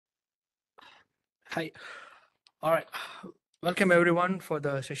Hi. All right. Welcome everyone for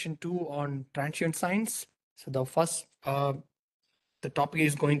the session 2 on transient science. So the topic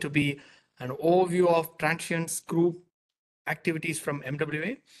is going to be an overview of transients group activities from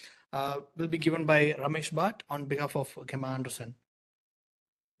MWA. Will be given by Ramesh Bhatt on behalf of Gemma Anderson.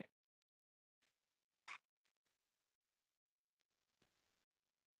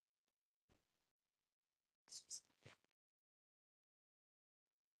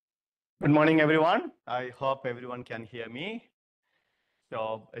 Good morning, everyone. I hope everyone can hear me.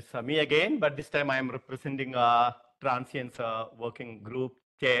 So it's me again, but this time I am representing Transients Working Group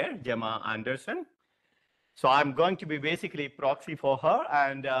Chair, Gemma Anderson. So I'm going to be basically proxy for her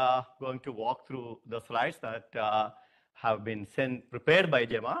and going to walk through the slides that have been prepared by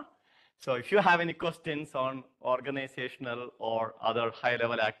Gemma. So if you have any questions on organizational or other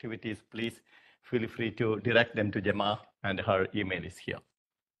high-level activities, please feel free to direct them to Gemma, and her email is here.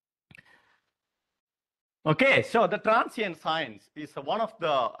 Okay, so the transient science is one of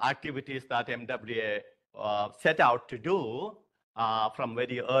the activities that MWA set out to do from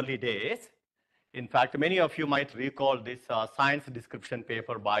very early days. In fact, many of you might recall this science description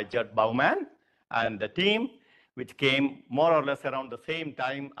paper by Judd Bauman and the team, which came more or less around the same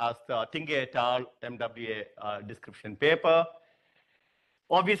time as the Tinghe et al. MWA description paper.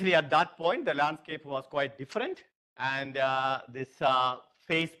 Obviously, at that point, the landscape was quite different, and this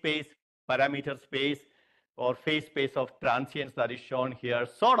phase space, parameter space, or phase space of transients that is shown here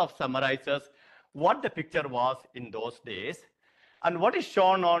sort of summarizes what the picture was in those days. And what is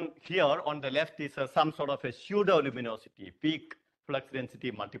shown on here on the left is some sort of a pseudo-luminosity, peak flux density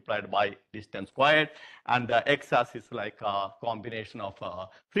multiplied by distance squared, and the x-axis is like a combination of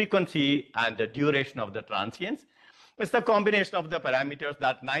frequency and the duration of the transients. It's the combination of the parameters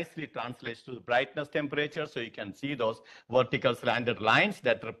that nicely translates to the brightness temperature. So you can see those vertical slanted lines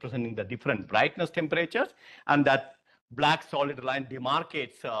that representing the different brightness temperatures, and that black solid line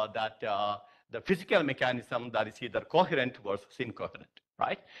demarcates the physical mechanism that is either coherent versus incoherent,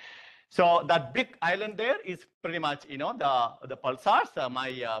 right? So that big island there is pretty much, the pulsars,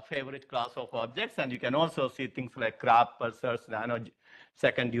 my favorite class of objects. And you can also see things like crab pulsars,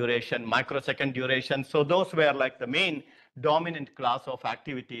 nanosecond duration, microsecond duration. So those were like the main dominant class of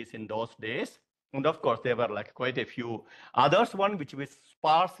activities in those days. And of course, there were like quite a few others, one which was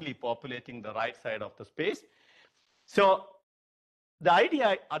sparsely populating the right side of the space. So the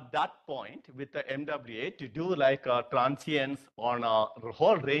idea at that point with the MWA to do like transients on a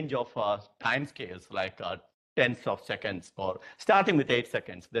whole range of time scales, like tens of seconds, or starting with 8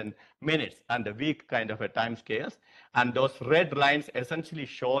 seconds, then minutes and a week kind of a time scales. And those red lines essentially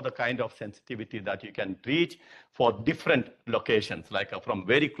show the kind of sensitivity that you can reach for different locations, like from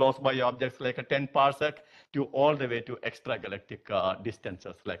very close by objects like a 10 parsec to all the way to extragalactic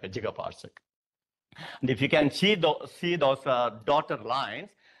distances like a gigaparsec. And if you can see those dotted lines,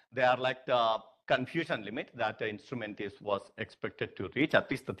 they are like the confusion limit that the instrument was expected to reach, at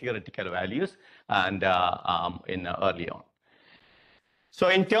least the theoretical values, and early on. So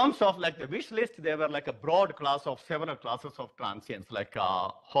in terms of like the wish list, there were like a broad class of several classes of transients, like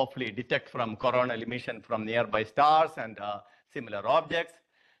hopefully detect from coronal emission from nearby stars and similar objects,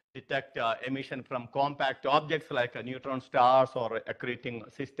 detect emission from compact objects like neutron stars or accreting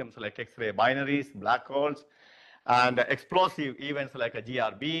systems like X-ray binaries, black holes, and explosive events like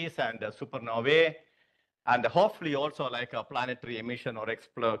GRBs and supernovae, and hopefully also like a planetary emission or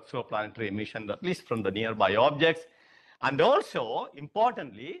exoplanetary emission, at least from the nearby objects. And also,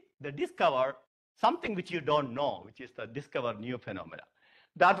 importantly, they discover something which you don't know, which is the discover new phenomena.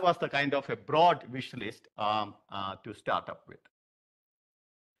 That was the kind of a broad wish list to start up with.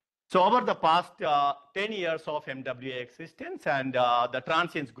 So over the past 10 years of MWA existence, and the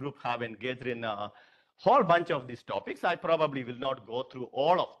transients group have engaged in a whole bunch of these topics. I probably will not go through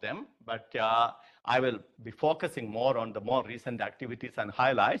all of them, but I will be focusing more on the more recent activities and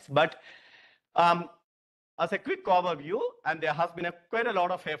highlights. But as a quick overview, and there has been quite a lot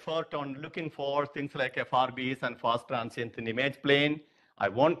of effort on looking for things like FRBs and fast transients in image plane. I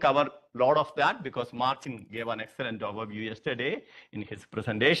won't cover a lot of that because Martin gave an excellent overview yesterday in his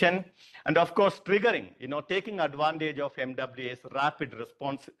presentation. And of course, triggering, taking advantage of MWA's rapid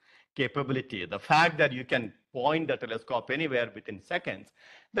response capability, the fact that you can point the telescope anywhere within seconds,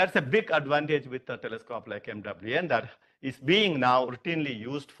 that's a big advantage with a telescope like MWA, and that is being now routinely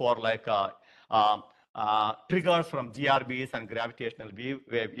used for like triggers from GRBs and gravitational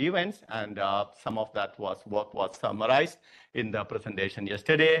wave events, and some of that work was summarized in the presentation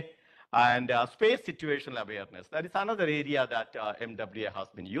yesterday. And space situational awareness, that is another area that MWA has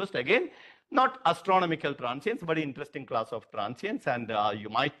been used. Again, not astronomical transients, but interesting class of transients, and you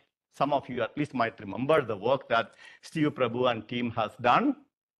might some of you at least might remember the work that Steve Prabhu and team has done.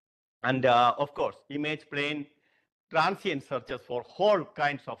 And of course, image plane transient searches for whole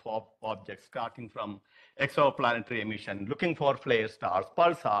kinds of objects, starting from exoplanetary emission, looking for flare stars,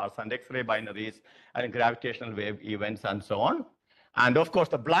 pulsars, and X-ray binaries, and gravitational wave events, and so on. And of course,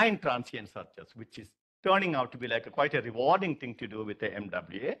 the blind transient searches, which is turning out to be like quite a rewarding thing to do with the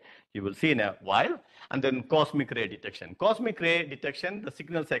MWA. You will see in a while. And then cosmic ray detection. Cosmic ray detection, the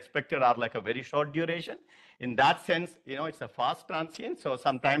signals expected are like a very short duration. In that sense, it's a fast transient. So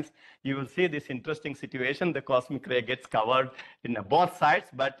sometimes you will see this interesting situation. The cosmic ray gets covered in both sides,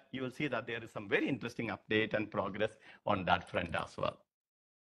 but you will see that there is some very interesting update and progress on that front as well.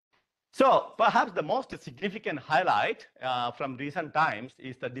 So perhaps the most significant highlight from recent times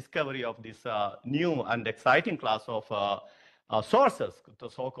is the discovery of this new and exciting class of sources, the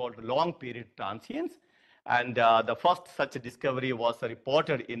so-called long period transients. And the first such discovery was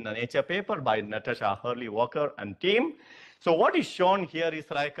reported in a Nature paper by Natasha Hurley-Walker and team. So what is shown here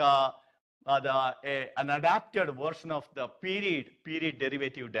is like an adapted version of the period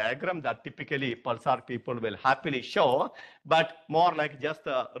derivative diagram that typically pulsar people will happily show, but more like just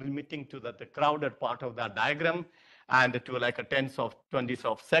limiting to the crowded part of the diagram and to like a tens of 20s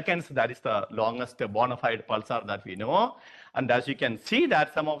of seconds. That is the longest bona fide pulsar that we know. And as you can see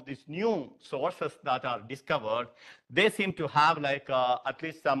that some of these new sources that are discovered, they seem to have like at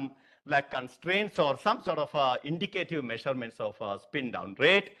least some like constraints or some sort of indicative measurements of spin down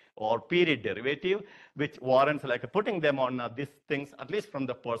rate or period derivative, which warrants like putting them on these things, at least from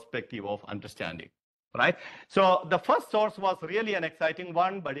the perspective of understanding, right? So the first source was really an exciting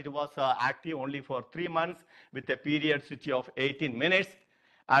one, but it was active only for 3 months with a periodicity of 18 minutes.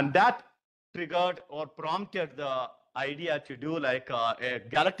 And that triggered or prompted the idea to do like a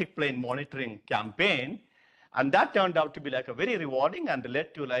galactic plane monitoring campaign. And that turned out to be like a very rewarding and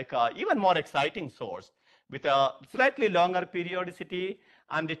led to like even more exciting source with a slightly longer periodicity.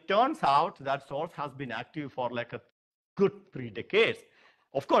 And it turns out that source has been active for like a good 3 decades.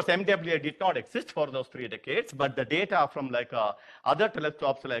 Of course, MWA did not exist for those 3 decades, but the data from like other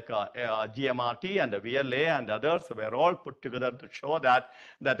telescopes like GMRT and the VLA and others were all put together to show that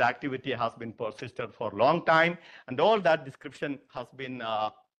that activity has been persisted for a long time. And all that description has been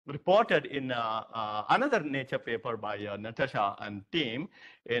reported in another Nature paper by Natasha and team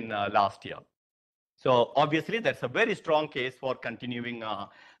in last year. So obviously, that's a very strong case for continuing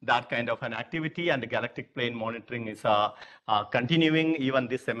that kind of an activity, and the galactic plane monitoring is continuing even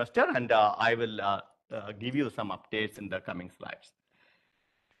this semester, and I will give you some updates in the coming slides.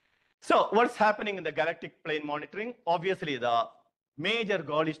 So what's happening in the galactic plane monitoring? Obviously, the major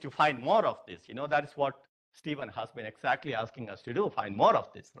goal is to find more of this. That is what Stephen has been exactly asking us to do, find more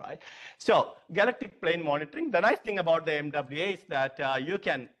of this, right? So galactic plane monitoring, the nice thing about the MWA is that you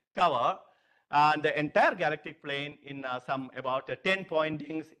can cover the entire galactic plane in some about 10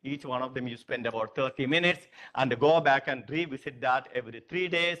 pointings. Each one of them you spend about 30 minutes and go back and revisit that every 3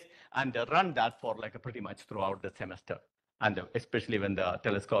 days and run that for like pretty much throughout the semester, and especially when the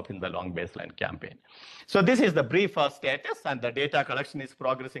telescope in the long baseline campaign. So this is the brief status, and the data collection is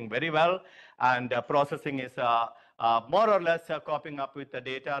progressing very well, and processing is more or less copying up with the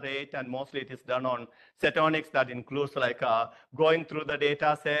data rate, and mostly it is done on Setonics. That includes like going through the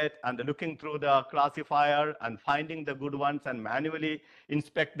data set and looking through the classifier and finding the good ones and manually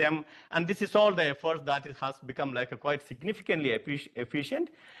inspect them. And this is all the efforts that it has become like quite significantly efficient,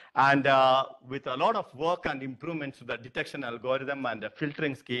 and with a lot of work and improvements to the detection algorithm and the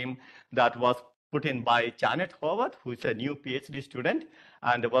filtering scheme that was put in by Janet Howard, who is a new PhD student,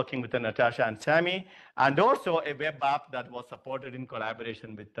 and working with Natasha and Sammy, and also a web app that was supported in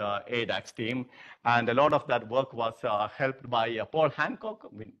collaboration with the ADAX team. And a lot of that work was helped by Paul Hancock,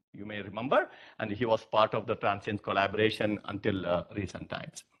 you may remember, and he was part of the Transients collaboration until recent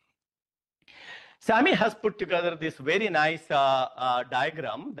times. Sammy has put together this very nice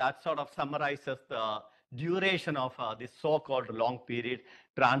diagram that sort of summarizes the duration of this so-called long period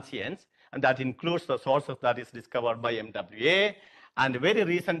transients, and that includes the sources that is discovered by MWA, and a very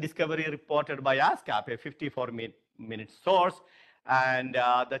recent discovery reported by ASCAP, a 54-minute source, and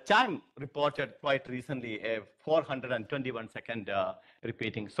the CHIME reported quite recently a 421-second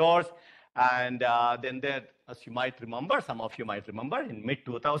repeating source. And then there, as you might remember, some of you might remember, in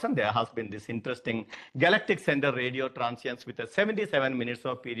mid-2000, there has been this interesting galactic center radio transients with a 77 minutes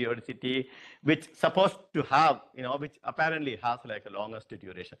of periodicity, which supposed to have, which apparently has like a longest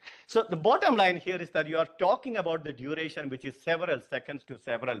duration. So the bottom line here is that you are talking about the duration, which is several seconds to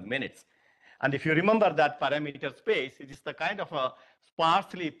several minutes. And if you remember that parameter space, it is the kind of a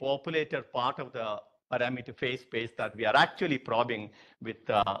sparsely populated part of the parameter phase space that we are actually probing with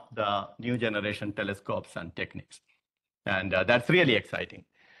the new generation telescopes and techniques. And that's really exciting.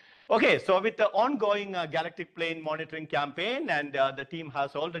 Okay, so with the ongoing galactic plane monitoring campaign, and the team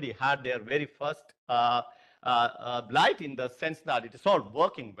has already had their very first light, in the sense that it is all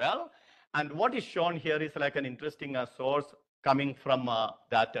working well. And what is shown here is like an interesting source coming from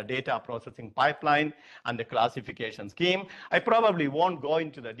that data processing pipeline and the classification scheme. I probably won't go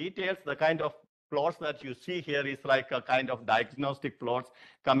into the details. The kind of plots that you see here is like a kind of diagnostic plots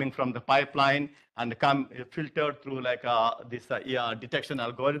coming from the pipeline and come filtered through like this detection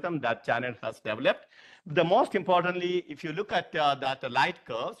algorithm that Janet has developed. The most importantly, if you look at that light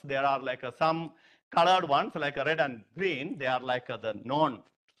curves, there are like some colored ones, like a red and green. They are like the known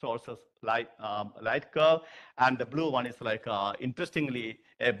sources light curve, and the blue one is like interestingly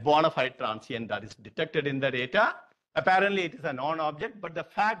a bona fide transient that is detected in the data. Apparently it is a non-object, but the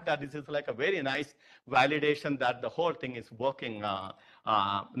fact that this is like a very nice validation that the whole thing is working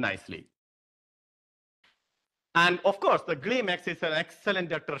nicely. And of course, the GleamX is an excellent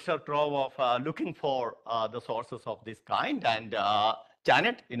treasure trove of looking for the sources of this kind. And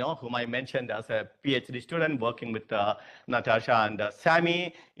Janet, whom I mentioned as a PhD student working with Natasha and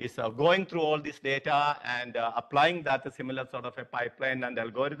Sammy, is going through all this data and applying that similar sort of a pipeline and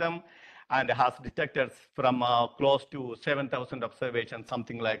algorithm, and has detected from close to 7,000 observations,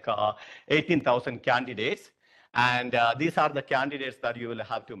 something like 18,000 candidates. And these are the candidates that you will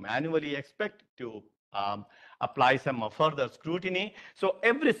have to manually expect to apply some further scrutiny. So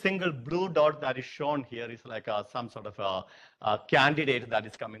every single blue dot that is shown here is like some sort of a candidate that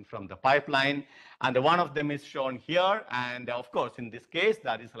is coming from the pipeline. And one of them is shown here. And of course, in this case,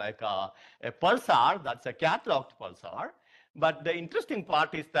 that is like a pulsar. That's a cataloged pulsar. But the interesting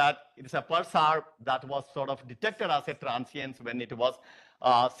part is that it's a pulsar that was sort of detected as a transient when it was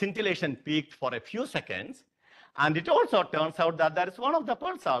scintillation peaked for a few seconds. And it also turns out that there is one of the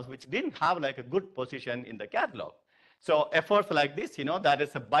pulsars which didn't have like a good position in the catalog. So efforts like this, that is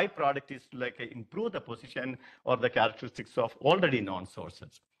a byproduct, is to like improve the position or the characteristics of already known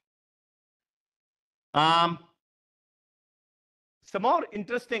sources. Some more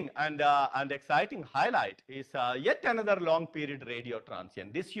interesting and exciting highlight is yet another long period radio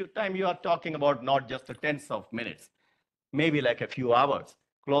transient. This time you are talking about not just the tens of minutes, maybe like a few hours,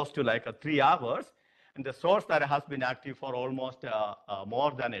 close to like 3 hours. And the source that has been active for almost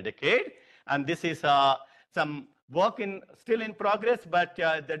more than a decade. And this is some work still in progress, but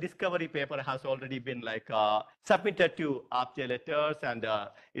the discovery paper has already been like submitted to APJ letters, and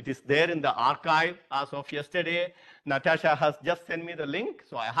it is there in the archive as of yesterday. Natasha has just sent me the link,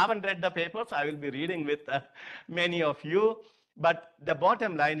 so I haven't read the papers. I will be reading with many of you. But the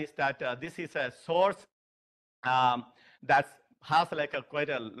bottom line is that this is a source that has like quite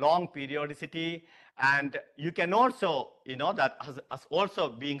a long periodicity. And you can also, that has also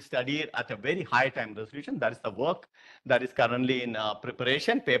being studied at a very high time resolution. That is the work that is currently in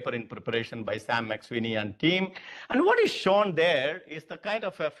preparation, paper in preparation by Sam McSweeney and team. And what is shown there is the kind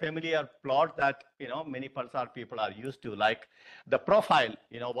of a familiar plot that, many pulsar people are used to, like the profile,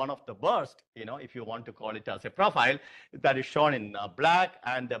 one of the burst, if you want to call it as a profile, that is shown in black,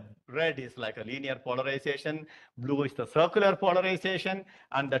 and the red is like a linear polarization, blue is the circular polarization,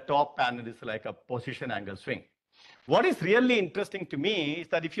 and the top panel is like a position angle swing. What is really interesting to me is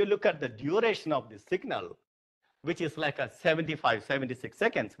that if you look at the duration of the signal, which is like a 75, 76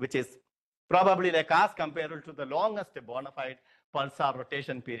 seconds, which is probably like as comparable to the longest bona fide pulsar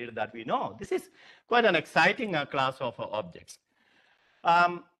rotation period that we know. This is quite an exciting class of objects.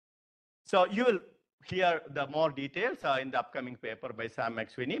 So you will hear the more details in the upcoming paper by Sam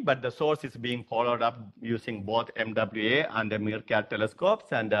McSweeney, but the source is being followed up using both MWA and the Meerkat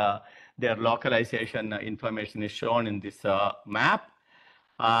telescopes, and their localization information is shown in this map.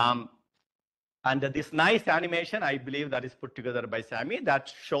 And this nice animation, I believe, that is put together by Sammy,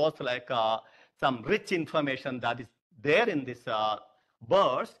 that shows like some rich information that is there in this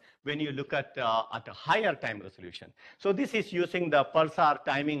burst when you look at a higher time resolution. So this is using the pulsar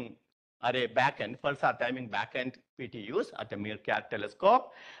timing array backend, pulsar timing backend PTUs at a Meerkat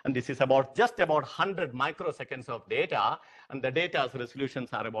telescope. And this is just about 100 microseconds of data. And the data's resolutions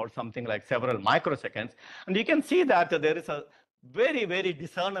are about something like several microseconds. And you can see that there is a very, very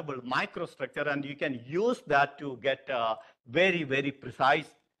discernible microstructure, and you can use that to get very, very precise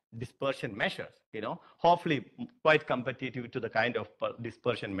dispersion measures, hopefully quite competitive to the kind of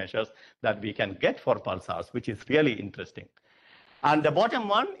dispersion measures that we can get for pulsars, which is really interesting. And the bottom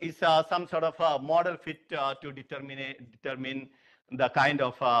one is some sort of a model fit to determine the kind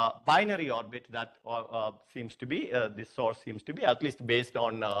of binary orbit that seems to be, this source seems to be, at least based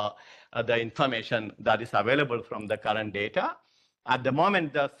on the information that is available from the current data. At the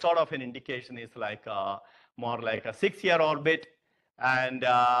moment, the sort of an indication is like more like a 6-year orbit, and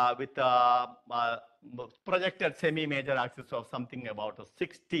with projected semi-major axis of something about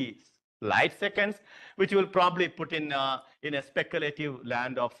 60 light seconds, which will probably put in a speculative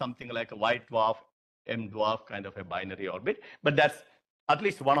land of something like a white dwarf, M dwarf kind of a binary orbit. But that's at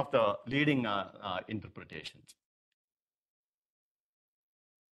least one of the leading interpretations.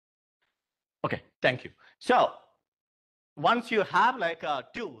 Okay, thank you. So once you have like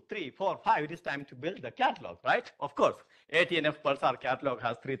 2, 3, 4, 5, it is time to build the catalog, right? Of course, ATNF Pulsar catalog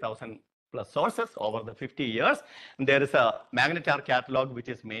has 3,000 plus sources over the 50 years. And there is a Magnetar catalog, which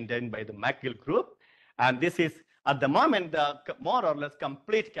is maintained by the McGill group. And this is, at the moment, the more or less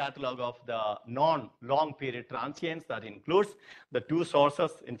complete catalog of the non-long period transients that includes the 2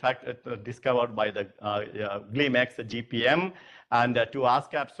 sources, in fact, discovered by the GleamX GPM, and 2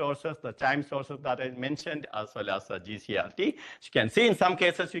 ASCAP sources, the time sources that I mentioned, as well as GCRT. So you can see in some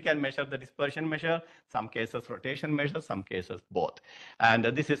cases you can measure the dispersion measure, some cases rotation measure, some cases both. And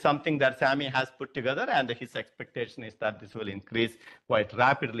this is something that Sammy has put together, and his expectation is that this will increase quite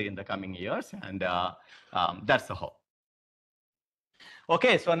rapidly in the coming years, and that's the hope.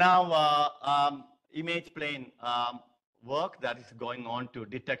 Okay, so now image plane work that is going on to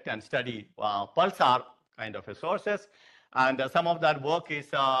detect and study pulsar kind of sources. And some of that work is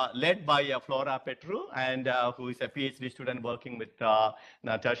led by Flora Petru, and who is a PhD student working with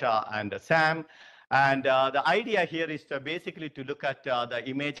Natasha and Sam. And the idea here is to basically to look at the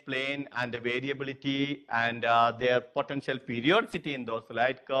image plane and the variability and their potential periodicity in those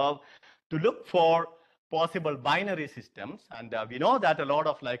light curve to look for possible binary systems. And we know that a lot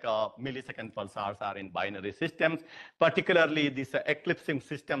of like millisecond pulsars are in binary systems, particularly these eclipsing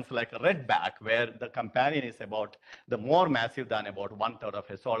systems like redback, where the companion is about the more massive than about 1/3 of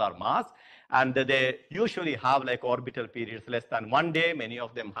a solar mass. And they usually have like orbital periods less than 1 day. Many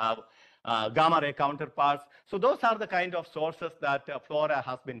of them have gamma ray counterparts. So those are the kind of sources that Flora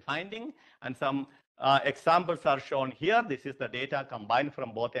has been finding, and some examples are shown here. This is the data combined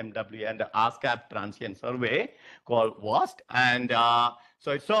from both MWA and the ASCAP transient survey called WAST. And so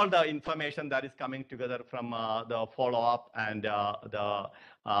it's all the information that is coming together from the follow-up and the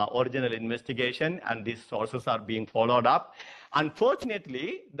original investigation, and these sources are being followed up.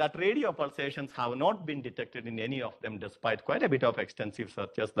 Unfortunately, that radio pulsations have not been detected in any of them, despite quite a bit of extensive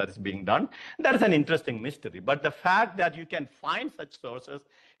searches that is being done. That is an interesting mystery. But the fact that you can find such sources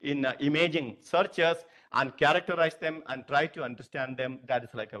in imaging searches and characterize them and try to understand them, that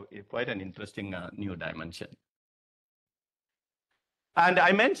is like quite an interesting new dimension. And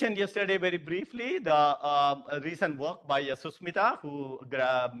I mentioned yesterday very briefly the recent work by Susmita, who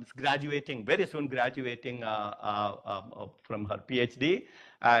is graduating, very soon graduating from her PhD.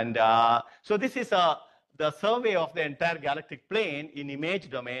 And so this is the survey of the entire galactic plane in image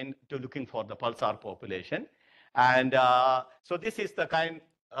domain to looking for the pulsar population. And so this is the kind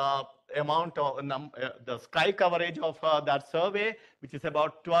amount of the sky coverage of that survey, which is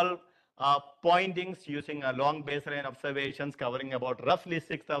about 12 pointings using a long baseline observations covering about roughly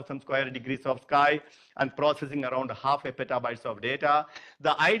 6,000 square degrees of sky and processing around 0.5 petabytes of data.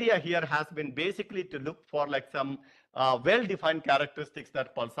 The idea here has been basically to look for like some well-defined characteristics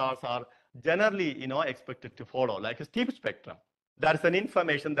that pulsars are generally, expected to follow, like a steep spectrum. That is an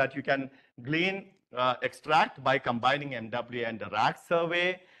information that you can glean, extract by combining MWA and the RAC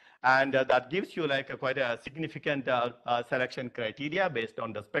survey. And that gives you like quite a significant selection criteria based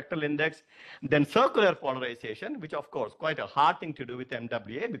on the spectral index. Then circular polarization, which of course quite a hard thing to do with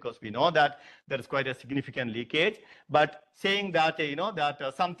MWA, because we know that there is quite a significant leakage. But saying that,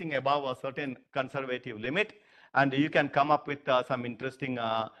 that something above a certain conservative limit, and you can come up with some interesting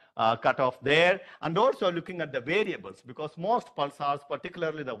cutoff there. And also looking at the variables, because most pulsars,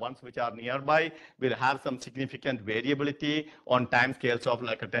 particularly the ones which are nearby, will have some significant variability on time scales of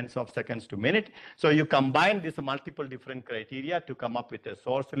like a tens of seconds to minute. So you combine these multiple different criteria to come up with a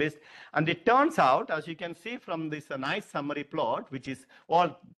source list. And it turns out, as you can see from this nice summary plot, which is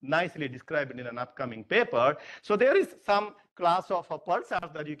all nicely described in an upcoming paper. So there is some class of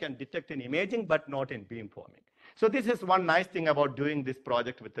pulsars that you can detect in imaging, but not in beamforming. So this is one nice thing about doing this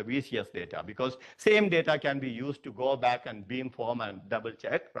project with the VCS data, because same data can be used to go back and beamform and double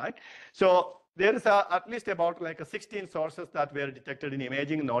check, right? So there is at least about like 16 sources that were detected in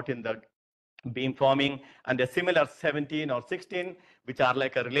imaging, not in the beamforming, and a similar 17 or 16, which are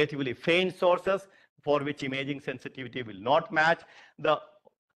like a relatively faint sources for which imaging sensitivity will not match. The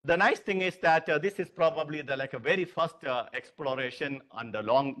The nice thing is that this is probably the like a very first exploration on the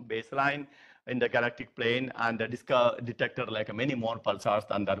long baseline in the galactic plane, and detected like many more pulsars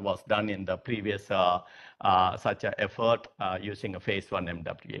than that was done in the previous such a effort using a phase 1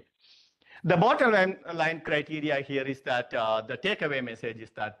 MWA. The bottom line criteria here is that the takeaway message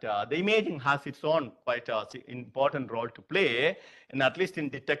is that the imaging has its own quite important role to play, and at least in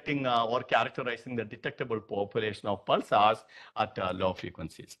detecting or characterizing the detectable population of pulsars at low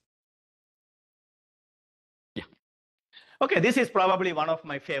frequencies. Yeah. Okay, this is probably one of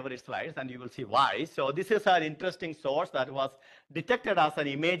my favorite slides, and you will see why. So this is an interesting source that was detected as an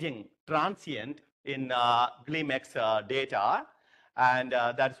imaging transient in GleamX data. And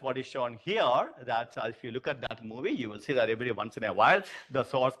that's what is shown here. That if you look at that movie, you will see that every once in a while, the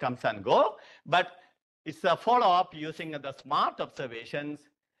source comes and go. But it's a follow-up using the smart observations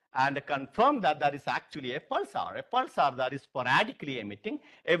and confirm that that is actually a pulsar that is sporadically emitting.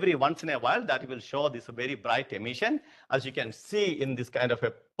 Every once in a while, that will show this very bright emission, as you can see in this kind of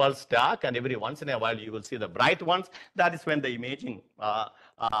a pulse stack, and every once in a while, you will see the bright ones. That is when the imaging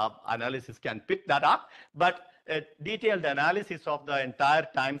analysis can pick that up. But a detailed analysis of the entire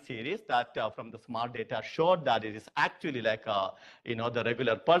time series that from the smart data showed that it is actually like the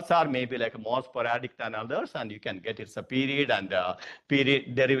regular pulsar, maybe like more sporadic than others, and you can get its a period and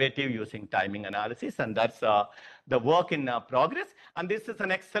period derivative using timing analysis, and that's the work in progress. And this is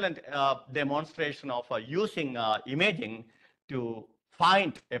an excellent demonstration of using imaging to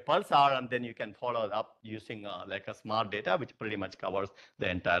find a pulsar, and then you can follow it up using like a smart data, which pretty much covers the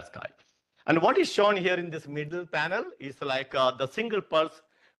entire sky. And what is shown here in this middle panel is like the single pulse,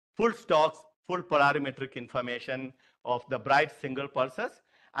 full stocks, full polarimetric information of the bright single pulses.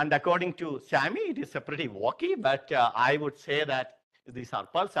 And according to Sammy, it is a pretty wonky, but I would say that these are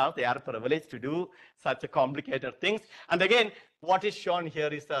pulsars. They are privileged to do such a complicated things. And again, what is shown here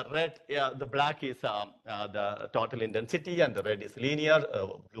is the red, the black is the total intensity, and the red is linear,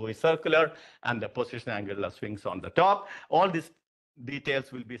 blue is circular, and the position angle swings on the top. All these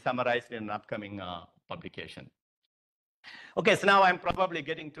details will be summarized in an upcoming publication. Okay, so now I'm probably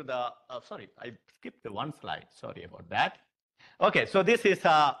getting to the, sorry, I skipped the one slide. Sorry about that. Okay, so this is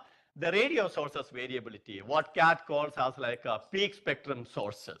the radio sources variability, what CAT calls as like peak spectrum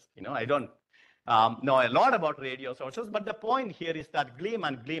sources. I don't know a lot about radio sources, but the point here is that GLEAM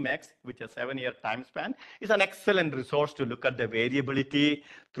and GleamX, which is a 7-year time span, is an excellent resource to look at the variability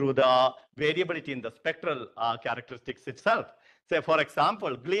through the variability in the spectral characteristics itself. Say, for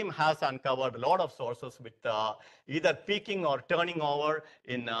example, GLEAM has uncovered a lot of sources with either peaking or turning over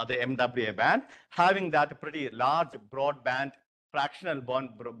in the MWA band. Having that pretty large broadband fractional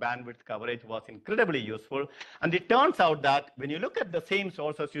bandwidth coverage was incredibly useful. And it turns out that when you look at the same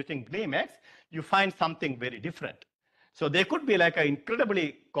sources using GleamX, you find something very different. So they could be like an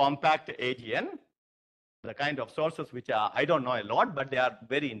incredibly compact AGN, the kind of sources which I don't know a lot, but they are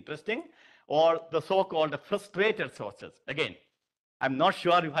very interesting, or the so-called frustrated sources. Again, I'm not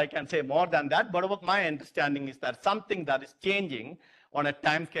sure if I can say more than that, but what my understanding is that something that is changing on a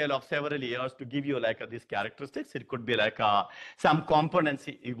time scale of several years to give you like these characteristics. It could be like some components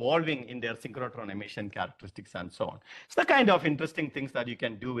evolving in their synchrotron emission characteristics and so on. It's the kind of interesting things that you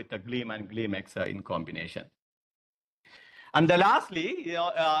can do with the GLEAM and GleamX in combination. And then lastly,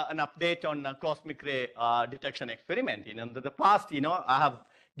 an update on cosmic ray detection experiment. In the past, I have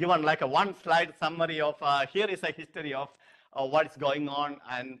given like a one slide summary of here is a history of what's going on,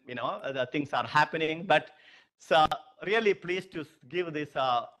 and the things are happening. But so really pleased to give this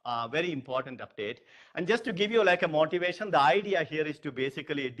very important update. And just to give you like a motivation, the idea here is to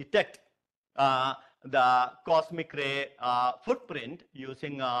basically detect the cosmic ray footprint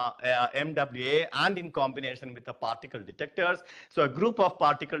using MWA and in combination with the particle detectors. So a group of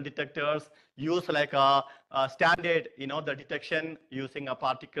particle detectors use like a standard, the detection using a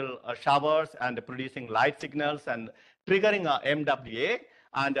particle showers and producing light signals and triggering a MWA,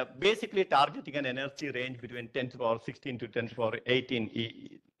 and basically targeting an energy range between 10 to the power 16 to 10 to the power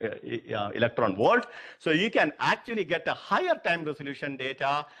 18 electron volt. So you can actually get a higher time resolution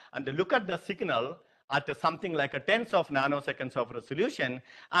data and look at the signal at something like a tens of nanoseconds of resolution.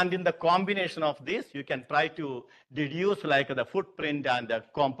 And in the combination of this, you can try to deduce like the footprint and the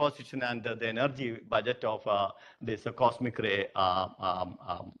composition and the energy budget of this cosmic ray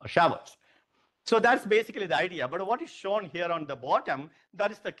showers. So that's basically the idea. But what is shown here on the bottom,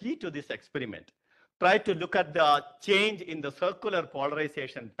 that is the key to this experiment. Try to look at the change in the circular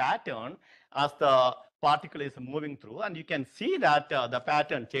polarization pattern as the particle is moving through. And you can see that the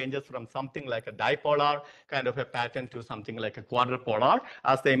pattern changes from something like a dipolar kind of a pattern to something like a quadrupolar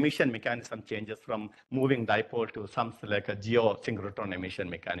as the emission mechanism changes from moving dipole to something like a geosynchrotron emission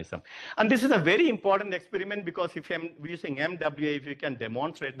mechanism. And this is a very important experiment because if I'm using MWA, if you can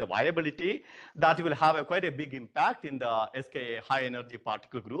demonstrate the viability, that will have quite a big impact in the SKA high energy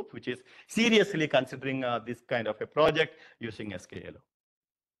particle group, which is seriously considering this kind of a project using SKA.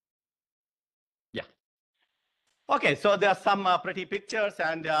 Yeah. Okay, so there are some pretty pictures,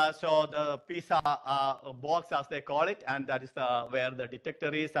 and so the PISA box, as they call it, and that is where the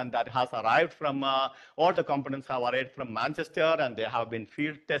detector is, and that has arrived from, all the components have arrived from Manchester, and they have been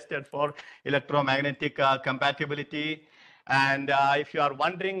field tested for electromagnetic compatibility. And if you are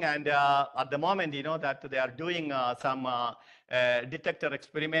wondering, and at the moment, you know that they are doing some detector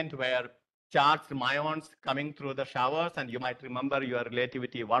experiment where charged muons coming through the showers, and you might remember your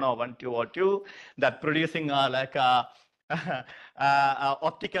relativity 101, 202, that producing like a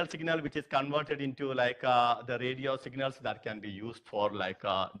optical signal which is converted into like the radio signals that can be used for like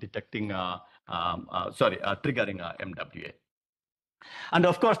detecting, triggering MWA. And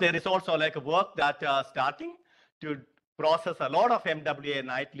of course, there is also like a work that starting to process a lot of MWA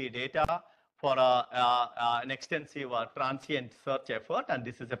nightly data for an extensive transient search effort. And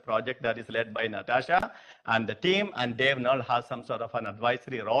this is a project that is led by Natasha and the team, and Dave Null has some sort of an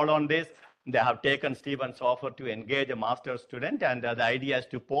advisory role on this. They have taken Stephen's offer to engage a master's student, and the idea is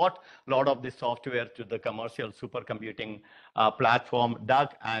to port a lot of this software to the commercial supercomputing platform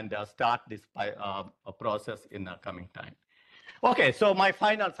DUG and start this process in the coming time. Okay, so my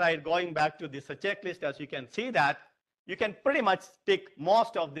final slide, going back to this checklist, as you can see that you can pretty much tick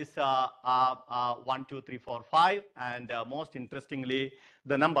most of this 1, 2, 3, 4, 5, and most interestingly,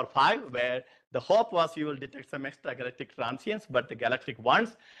 the number 5, where the hope was you will detect some extragalactic transients, but the galactic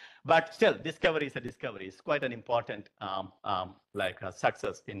ones. But still, discovery is a discovery. It's quite an important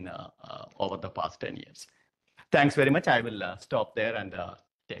success in over the past 10 years. Thanks very much. I will stop there and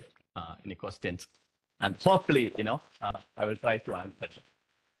take any questions. And hopefully, you know, I will try to answer.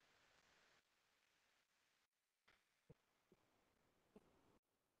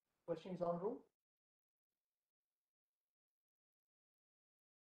 Questions on room?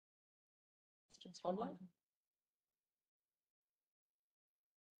 Questions online?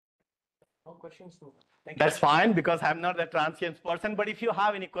 No questions. That's fine, because I'm not the transients person. But if you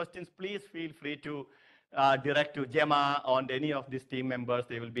have any questions, please feel free to direct to Gemma or any of these team members.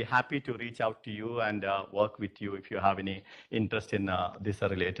 They will be happy to reach out to you and work with you if you have any interest in these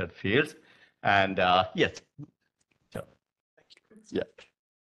related fields. And yes. Sure. Thank you. Yeah.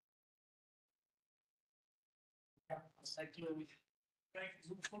 I'd like to thank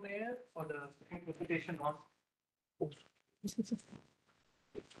Zoom Air for the presentation on.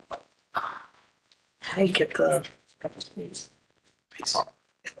 I get the.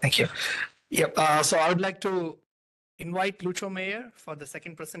 Thank you. Yep. So I would like to invite Lucho Mayer for the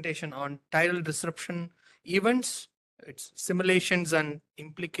second presentation on tidal disruption events, its simulations and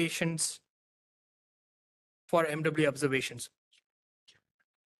implications for MWA observations.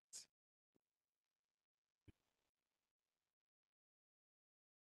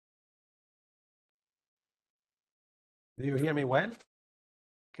 Do you hear me well?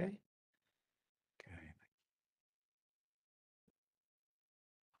 Okay.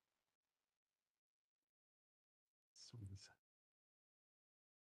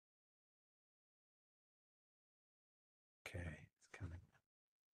 Okay, it's coming.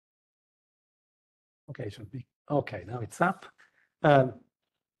 Okay, it should be. Okay, now it's up. I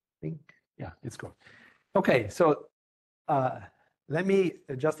think, yeah, it's good. Okay, so let me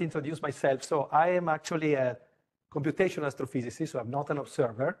just introduce myself. So I am actually a computational astrophysicist, so I'm not an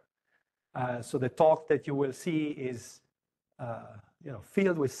observer. So the talk that you will see is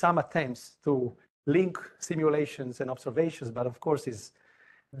filled with some attempts to link simulations and observations, but of course is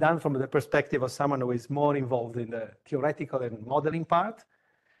done from the perspective of someone who is more involved in the theoretical and modeling part.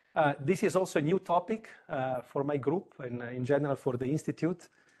 This is also a new topic for my group and in general for the Institute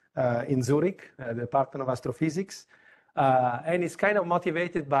in Zurich, the Department of Astrophysics. And it's kind of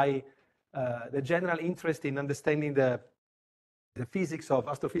motivated by the general interest in understanding the physics of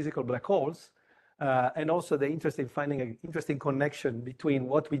astrophysical black holes, and also the interest in finding an interesting connection between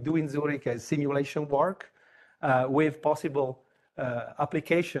what we do in Zurich as simulation work with possible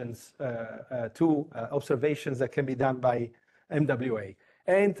applications to observations that can be done by MWA.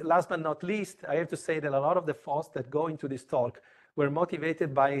 And last but not least, I have to say that a lot of the thoughts that go into this talk were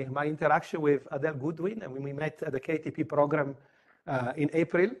motivated by my interaction with Adele Goodwin, and when we met at the KTP program in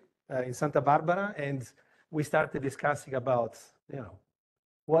April in Santa Barbara, and we started discussing about,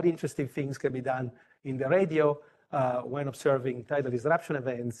 what interesting things can be done in the radio when observing tidal disruption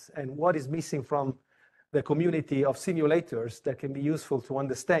events, and what is missing from the community of simulators that can be useful to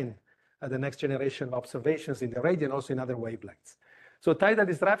understand the next generation of observations in the radio and also in other wavelengths. So tidal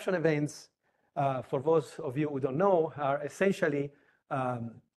disruption events, for those of you who don't know, are essentially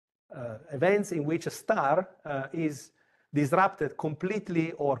events in which a star is disrupted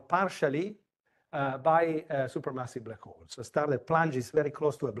completely or partially by a supermassive black hole. So a star that plunges very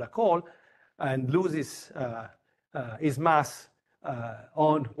close to a black hole and loses its mass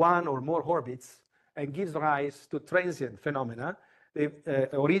on one or more orbits and gives rise to transient phenomena.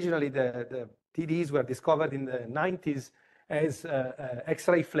 Originally, the TDEs were discovered in the 90s as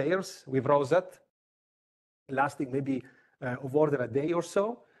X-ray flares with rosette, lasting maybe of order a day or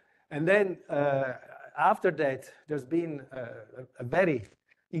so. And then after that, there's been a very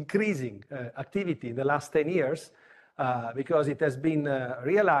increasing activity in the last 10 years because it has been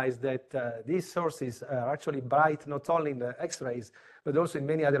realized that these sources are actually bright not only in the X-rays, but also in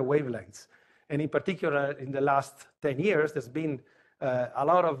many other wavelengths. And in particular, in the last 10 years, there's been a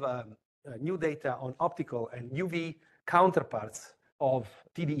lot of new data on optical and UV counterparts of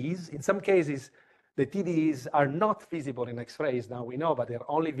TDEs. In some cases, the TDEs are not visible in X-rays, now we know, but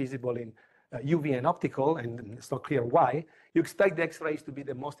they're only visible in UV and optical, and it's not clear why. You expect the X-rays to be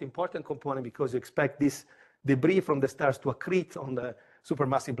the most important component because you expect this debris from the stars to accrete on the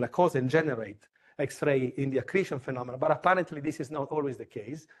supermassive black holes and generate X-ray in the accretion phenomena. But apparently, this is not always the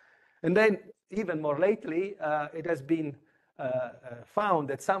case. And then, even more lately, it has been found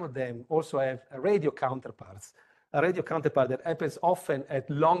that some of them also have a radio counterparts, a radio counterpart that happens often at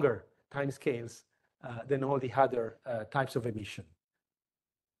longer time scales than all the other types of emission.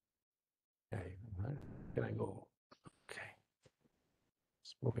 Okay, can I go? Okay,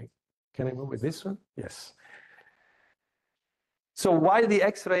 it's moving. Can I move with this one? Yes. So while the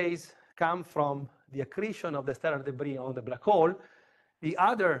X-rays come from the accretion of the stellar debris on the black hole, the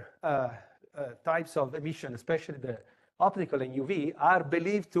other types of emission, especially the optical and UV, are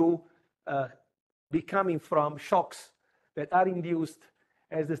believed to be coming from shocks that are induced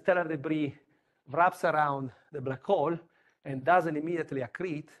as the stellar debris wraps around the black hole and doesn't immediately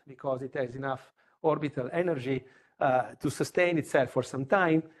accrete because it has enough orbital energy to sustain itself for some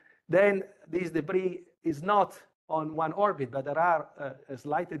time. Then this debris is not on one orbit, but there are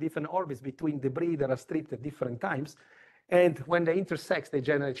slightly different orbits between debris that are stripped at different times. And when they intersect, they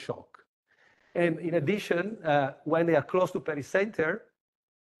generate shock. And in addition, when they are close to pericenter,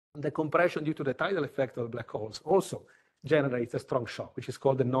 the compression due to the tidal effect of the black holes also generates a strong shock, which is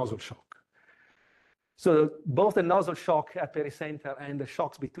called the nozzle shock. So both the nozzle shock at pericenter and the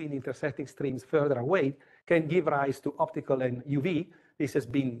shocks between intersecting streams further away can give rise to optical and UV. This has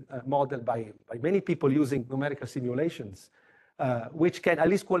been modeled by many people using numerical simulations, which can, at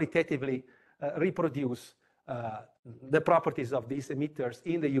least qualitatively, reproduce the properties of these emitters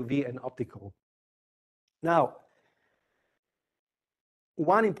in the UV and optical. Now,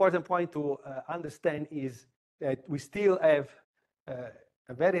 one important point to understand is that we still have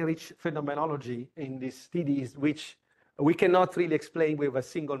a very rich phenomenology in these TDEs, which we cannot really explain with a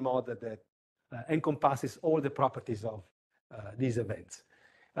single model that encompasses all the properties of these events.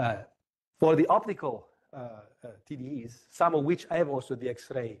 For the optical TDEs, some of which have also the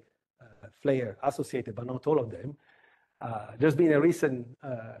X-ray flare associated, but not all of them, there's been a recent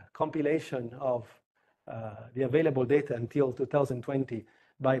compilation of the available data until 2020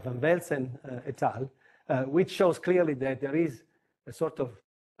 by Van Velsen et al., which shows clearly that there is a sort of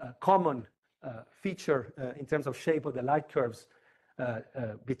common feature in terms of shape of the light curves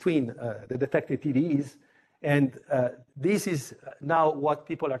between the detected TDEs. And this is now what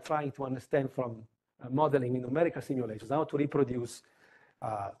people are trying to understand from modeling in numerical simulations, how to reproduce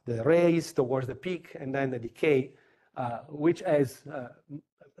the rays towards the peak and then the decay, which has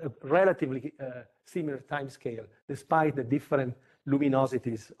a relatively similar time scale, despite the different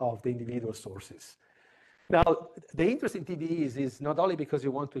luminosities of the individual sources. Now, the interest in TDEs is not only because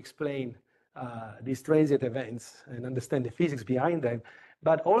you want to explain these transient events and understand the physics behind them,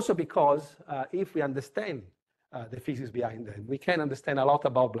 but also because if we understand the physics behind them, we can understand a lot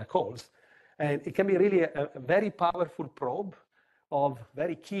about black holes. And it can be really a very powerful probe of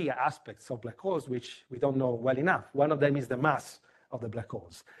very key aspects of black holes, which we don't know well enough. One of them is the mass of the black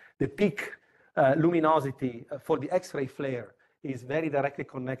holes. The peak luminosity for the X-ray flare is very directly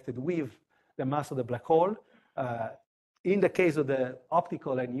connected with the mass of the black hole. In the case of the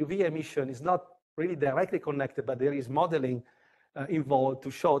optical and UV emission, is not really directly connected, but there is modeling involved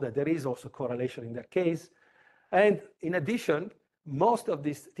to show that there is also correlation in that case. And in addition, most of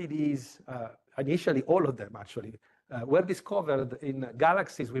these TDEs, initially all of them actually, were discovered in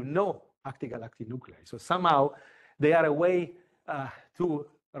galaxies with no active galactic nuclei. So somehow they are a way to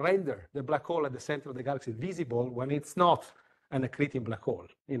render the black hole at the center of the galaxy visible when it's not an accreting black hole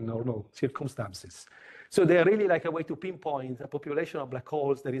in normal circumstances. So they're really like a way to pinpoint a population of black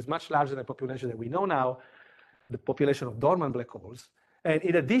holes that is much larger than the population that we know now, the population of dormant black holes. And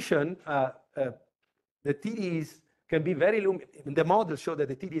in addition, the TDs can be very luminous. The models show that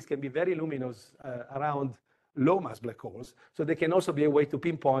the TDs can be very luminous around low mass black holes. So they can also be a way to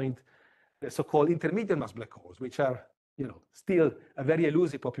pinpoint the so-called intermediate mass black holes, which are still a very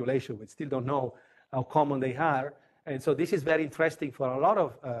elusive population. We still don't know how common they are. And so this is very interesting for a lot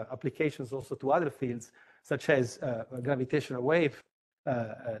of applications also to other fields, such as gravitational wave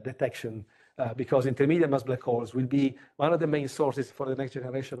detection, because intermediate mass black holes will be one of the main sources for the next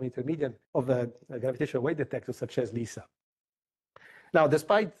generation of intermediate gravitational wave detectors, such as LISA. Now,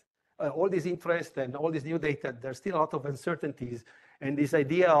 despite all this interest and all this new data, there's still a lot of uncertainties. And this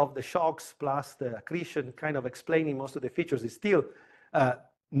idea of the shocks plus the accretion kind of explaining most of the features is still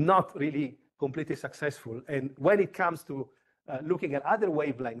not really completely successful. And when it comes to looking at other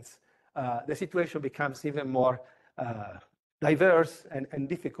wavelengths, the situation becomes even more diverse and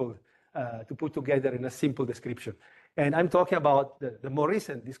difficult to put together in a simple description. And I'm talking about the more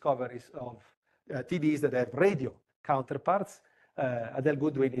recent discoveries of TDs that have radio counterparts. Adele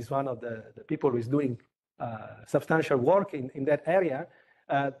Goodwin is one of the people who is doing substantial work in that area.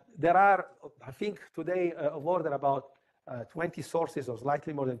 There are, I think, today of order about 20 sources or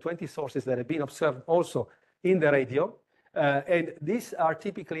slightly more than 20 sources that have been observed also in the radio. And these are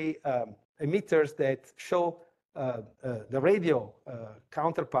typically emitters that show the radio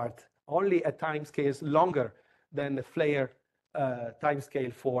counterpart only at timescales longer than the flare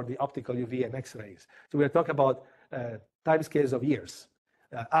timescale for the optical UV and X-rays. So we're talking about timescales of years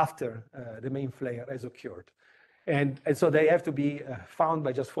after the main flare has occurred. And so they have to be found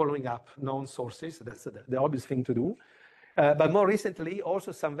by just following up known sources. That's the obvious thing to do. But more recently,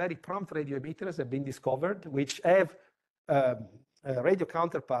 also some very prompt radio emitters have been discovered, which have a radio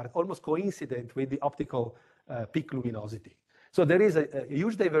counterpart almost coincident with the optical peak luminosity. So there is a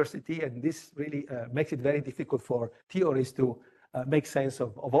huge diversity, and this really makes it very difficult for theorists to make sense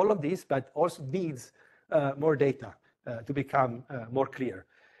of all of this, but also needs more data to become more clear.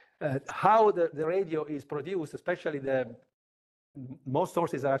 How the radio is produced, especially most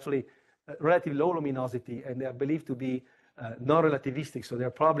sources are actually relatively low luminosity, and they are believed to be non-relativistic. So they're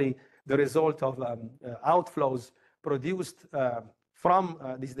probably the result of outflows produced from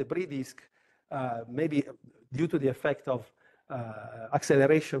this debris disk, maybe due to the effect of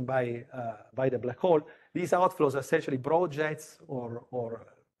acceleration by the black hole. These outflows are essentially broad jets or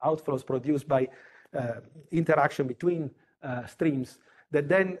outflows produced by interaction between streams that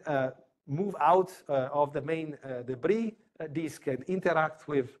then move out of the main debris disk and interact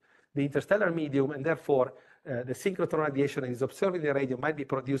with the interstellar medium, and therefore the synchrotron radiation that is observed in the radio might be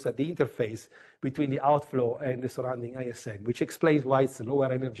produced at the interface between the outflow and the surrounding ISN, which explains why it's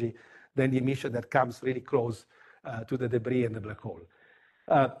lower energy than the emission that comes really close to the debris and the black hole.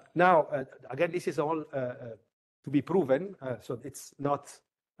 Now, again, this is all to be proven, so it's not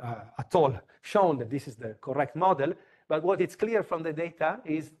at all shown that this is the correct model, but what is clear from the data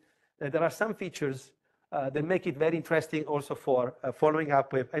is that there are some features that make it very interesting also for following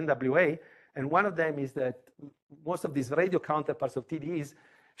up with MWA, and one of them is that most of these radio counterparts of TDEs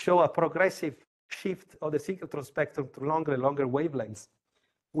show a progressive shift of the synchrotron spectrum to longer and longer wavelengths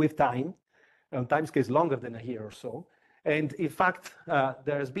with time. Timescale is longer than a year or so. And in fact,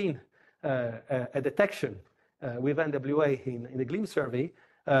 there has been a detection with MWA in the GLIM survey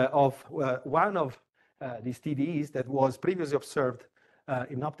of one of these TDEs that was previously observed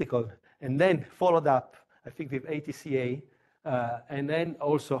in optical and then followed up, I think, with ATCA, and then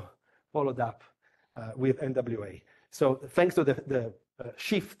also followed up with MWA. So thanks to the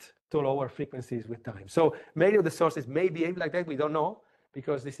shift to lower frequencies with time. So many of the sources may behave like that. We don't know,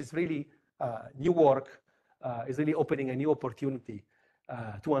 because this is really new work, is really opening a new opportunity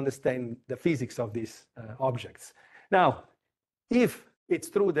to understand the physics of these objects. Now, if it's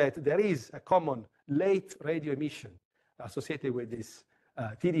true that there is a common late radio emission associated with these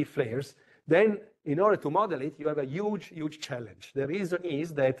TD flares, then in order to model it, you have a huge, huge challenge. The reason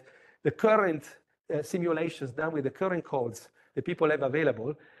is that the current simulations done with the current codes that people have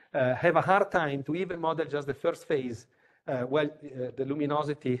available have a hard time to even model just the first phase the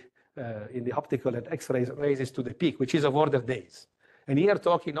luminosity in the optical and X-rays raises to the peak, which is of order days. And here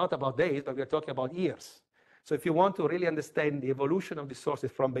talking not about days, but we're talking about years. So if you want to really understand the evolution of the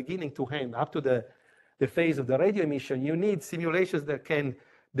sources from beginning to end up to the phase of the radio emission, you need simulations that can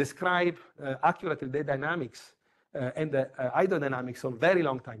describe accurately the dynamics and the hydrodynamics on very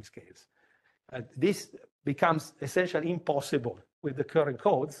long time scales. This becomes essentially impossible with the current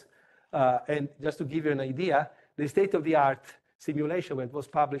codes. And just to give you an idea, the state-of-the-art simulation that was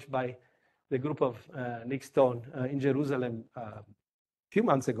published by the group of Nick Stone in Jerusalem a few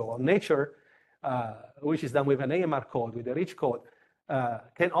months ago on Nature, which is done with an AMR code, with a rich code,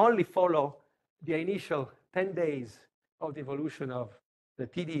 can only follow the initial 10 days of the evolution of the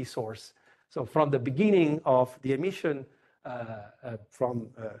TDE source. So from the beginning of the emission from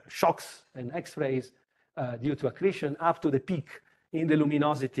shocks and X-rays due to accretion up to the peak in the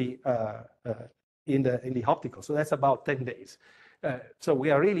luminosity in the optical. So that's about 10 days. So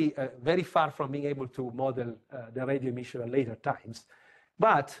we are really very far from being able to model the radio emission at later times.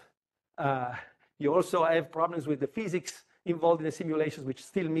 But you also have problems with the physics involved in the simulations, which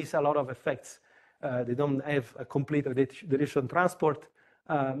still miss a lot of effects. They don't have a complete radiation transport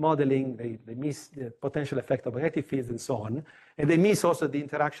modeling. They miss the potential effect of magnetic fields and so on. And they miss also the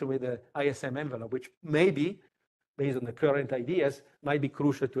interaction with the ISM envelope, which maybe, based on the current ideas, might be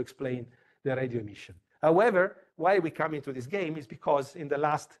crucial to explain the radio emission. However, why we come into this game is because in the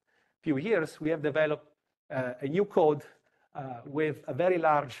last few years, we have developed a new code with a very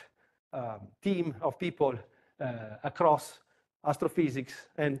large team of people across astrophysics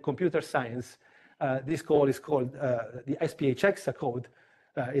and computer science. This code is called the SPH-EXA code.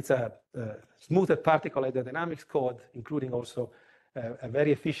 It's a smoothed particle hydrodynamics code, including also a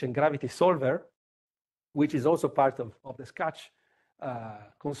very efficient gravity solver, which is also part of the SCATCH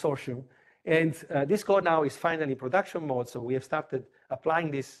consortium. And this code now is finally in production mode. So we have started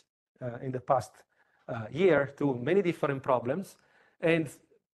applying this in the past year to many different problems. And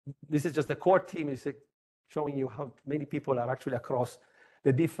this is just the core team is showing you how many people are actually across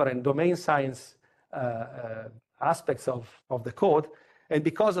the different domain science aspects of the code. And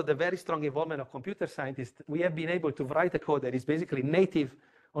because of the very strong involvement of computer scientists, we have been able to write a code that is basically native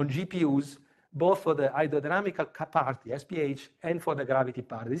on GPUs, both for the hydrodynamical part, the SPH, and for the gravity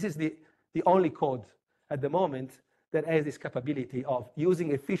part. This is the only code at the moment that has this capability of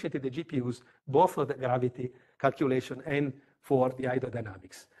using efficiently the GPUs, both for the gravity calculation and for the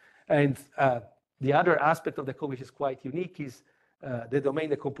hydrodynamics. And the other aspect of the code, which is quite unique, is the domain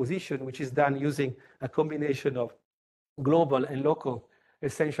decomposition, which is done using a combination of global and local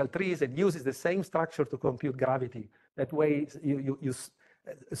essential trees. It uses the same structure to compute gravity. That way, you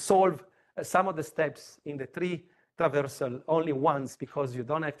solve some of the steps in the tree traversal only once because you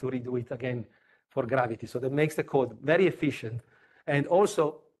don't have to redo it again for gravity. So that makes the code very efficient and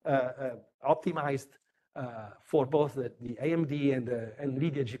also optimized for both the AMD and the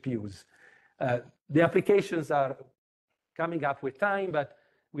NVIDIA GPUs. The applications are coming up with time, but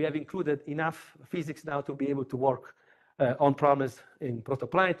we have included enough physics now to be able to work on problems in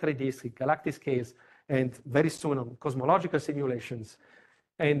protoplanetary disks, in galactic scales, and very soon on cosmological simulations.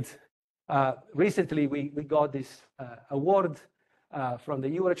 And recently, we got this award from the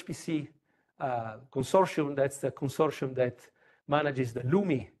HPC consortium. That's the consortium that manages the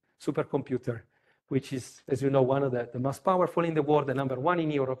LUMI supercomputer, which is, as you know, one of the most powerful in the world, the #1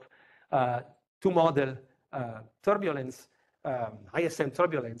 in Europe, to model turbulence, ISM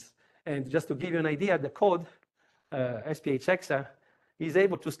turbulence. And just to give you an idea, the code, SPH-EXA, is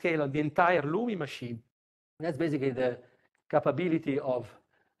able to scale on the entire LUMI machine. That's basically the capability of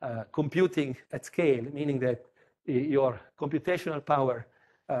computing at scale, meaning that your computational power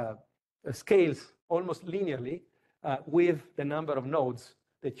scales almost linearly with the number of nodes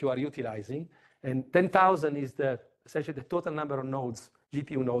that you are utilizing. And 10,000 is essentially the total number of nodes,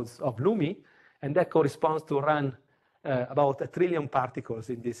 GPU nodes of LUMI, and that corresponds to run about 1 trillion particles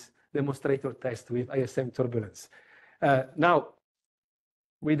in this demonstrator test with ISM turbulence. Now,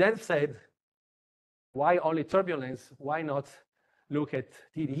 we then said, why only turbulence? Why not look at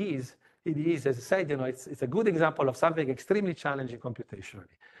TDEs? TDEs, as I said, you know, it's a good example of something extremely challenging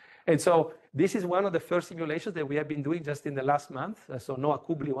computationally. And so this is one of the first simulations that we have been doing just in the last month. So Noah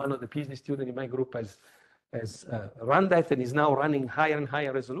Kubli, one of the PhD students in my group, has run that and is now running higher and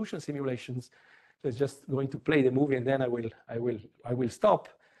higher resolution simulations. So it's just going to play the movie and then I will stop.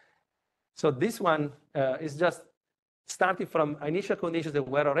 So this one is just starting from initial conditions that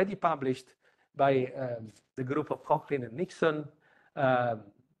were already published by the group of Cochrane and Nixon.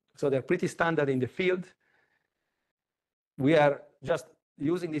 So they're pretty standard in the field. We are just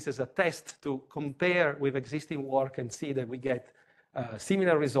using this as a test to compare with existing work and see that we get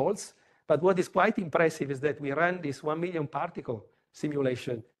similar results. But what is quite impressive is that we ran this 1 million particle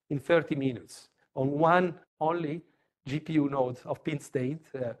simulation in 30 minutes on one only GPU node of Penn State,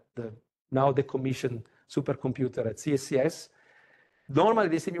 the now decommissioned supercomputer at CSCS. Normally,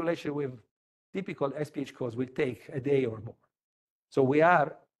 the simulation typical SPH cores will take a day or more. So we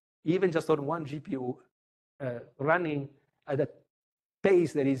are, even just on one GPU, running at a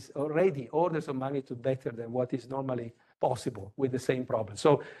pace that is already orders of magnitude better than what is normally possible with the same problem.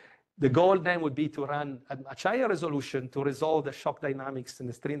 So the goal then would be to run at much higher resolution to resolve the shock dynamics and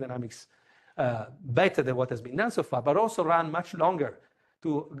the stream dynamics better than what has been done so far, but also run much longer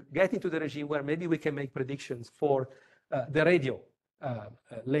to get into the regime where maybe we can make predictions for the radio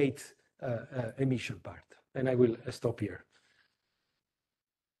late emission part. And I will stop here.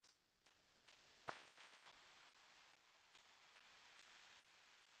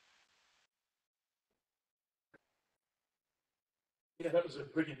 Yeah, that was a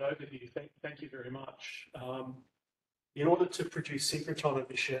brilliant overview. Thank you very much. In order to produce synchrotron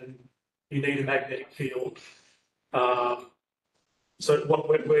emission, you need a magnetic field. So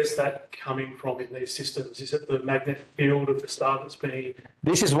where's that coming from in these systems? Is it the magnetic field of the star that's being...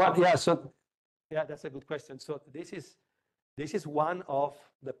 This is what, yeah, so, yeah, that's a good question. So this is one of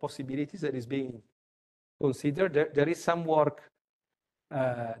the possibilities that is being considered. There is some work,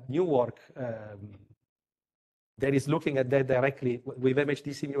 new work, that is looking at that directly with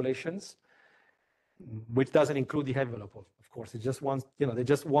MHD simulations, which doesn't include the envelope, of course. It just wants, they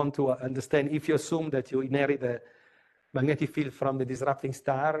just want to understand if you assume that you inherit the magnetic field from the disrupting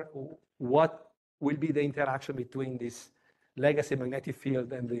star, what will be the interaction between this legacy magnetic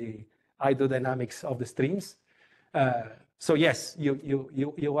field and the hydrodynamics of the streams. So yes,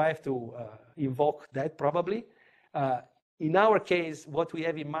 you have to invoke that probably. In our case, what we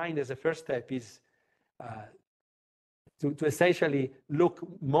have in mind as a first step is to essentially look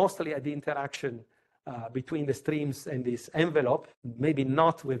mostly at the interaction between the streams and this envelope, maybe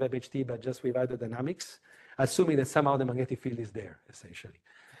not with MHD, but just with hydrodynamics, assuming that somehow the magnetic field is there, essentially.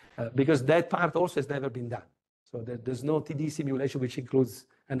 Because that part also has never been done. So there's no TD simulation which includes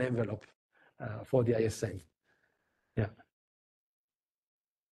an envelope for the ISM. Yeah.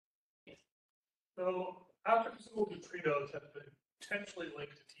 So optical neutrinos have been potentially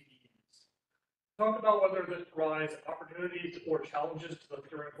linked to TDs. Talk about whether this provides opportunities or challenges to the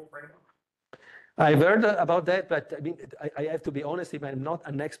theoretical framework. I've heard about that, but I mean, I have to be honest, I'm not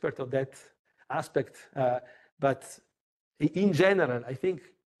an expert of that aspect. But in general, I think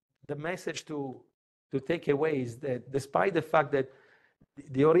the message to take away is that despite the fact that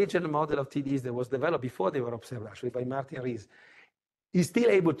the original model of TDs that was developed before they were observed, actually, by Martin Rees, is still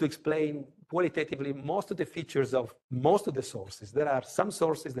able to explain qualitatively most of the features of most of the sources. There are some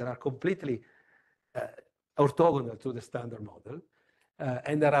sources that are completely orthogonal to the standard model.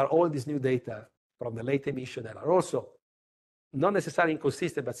 And there are all these new data from the late emission that are also not necessarily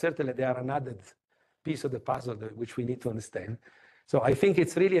inconsistent, but certainly they are an added piece of the puzzle which we need to understand. So I think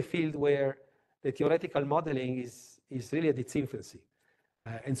it's really a field where the theoretical modeling is really at its infancy.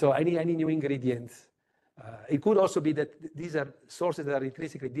 And so any new ingredient, it could also be that these are sources that are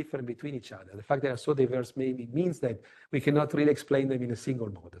intrinsically different between each other. The fact that they are so diverse maybe means that we cannot really explain them in a single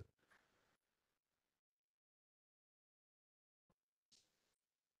model.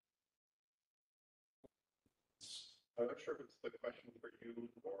 I'm not sure if it's the question for you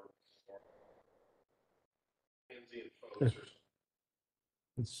or transient folks or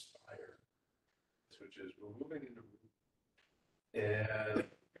inspired, which is we're moving into, and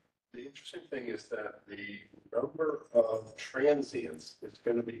the interesting thing is that the number of transients is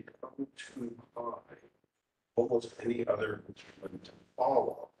going to become too high, almost any other instrument to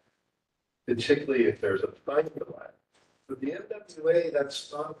follow, particularly if there's a time delay. But the MWA,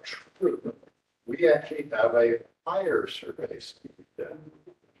 that's not true. We actually have a higher survey speed then.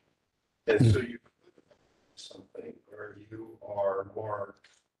 And so you could have something where you are more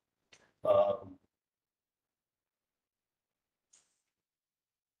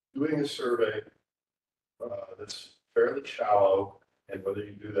doing a survey that's fairly shallow, and whether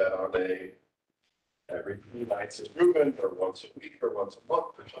you do that on every 3 nights improvement or once a week or once a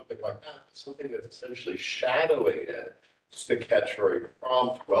month or something like that, something that's essentially shadowing it to catch very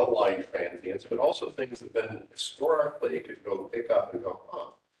prompt, well-lined transients, but also things that then historically could go pick up and go,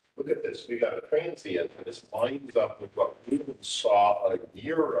 huh, look at this, we got a transient, and this lines up with what we even saw a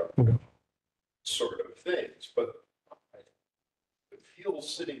year ago, sort of things. But it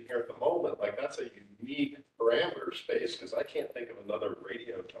feels sitting here at the moment like that's a unique parameter space, because I can't think of another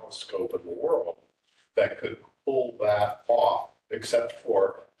radio telescope in the world that could pull that off, except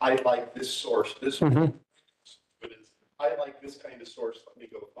for, I like this source, this one. But it's, I like this kind of source, let me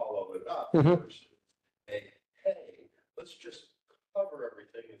go follow it up, versus a, hey, let's just cover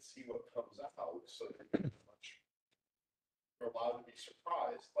everything and see what comes out, so that you're allowed to be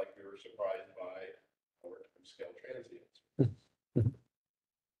surprised, like we were surprised by our time scale transients.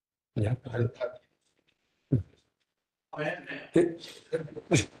 Yeah.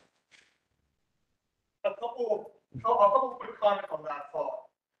 A couple quick comments on that thought.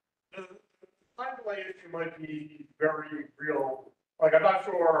 The time delay issue might be very real. Like, I'm not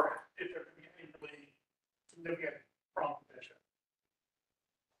sure if there could be any really significant prompt addition.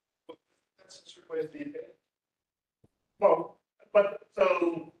 That's just ways the advantage. Well, but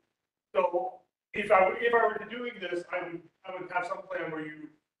so if I were to doing this, I would have some plan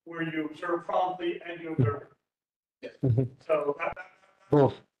where you observe promptly and you observe. Yes. So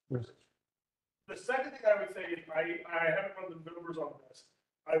Both. the second thing I would say is I haven't run the numbers on this.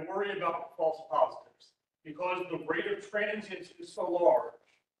 I worry about false positives because the rate of transients is so large.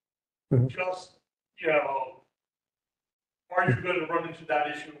 Mhm. Just, you know, are you going to run into that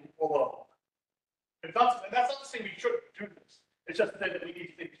issue alone? And that's not to say we shouldn't do this. It's just that we need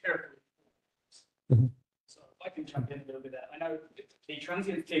to think carefully. So if I can jump in a little bit there. I know the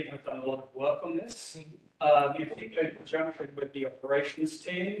transient team have done a lot of work on this, in particular in conjunction with the operations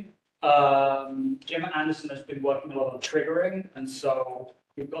team. Jim Anderson has been working a lot on triggering, and so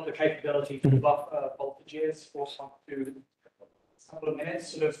we've got the capability to buffer voltages for up to a couple of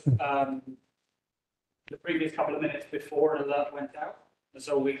minutes, sort of the previous couple of minutes before an alert went out. And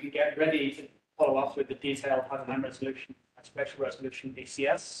so we can get ready to follow up with the detailed high resolution and spectral resolution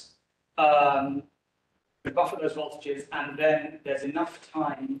DCS. We buffer those voltages, and then there's enough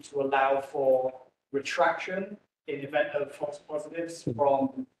time to allow for retraction in event of false positives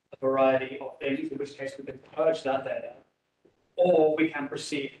from a variety of things, in which case we can purge that data, or we can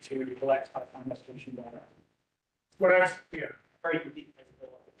proceed to collect high-time resolution data. Very unique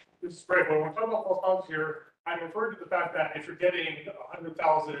capability. This is great. When we're talking about false positives here, I'm referring to the fact that if you're getting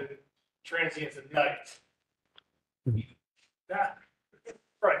 100,000 transients a night, that,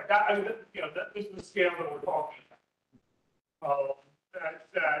 right, that, I mean, you know, that this is the scale that we're talking about.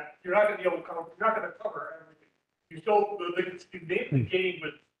 That you're not going to be able to cover, you're not going to cover everything. You still, the game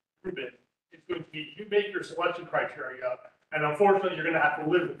with Rubin is going to be, you make your selection criteria, and unfortunately, you're going to have to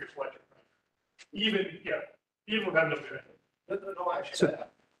live with your selection criteria. Even without no data. No, actually, So-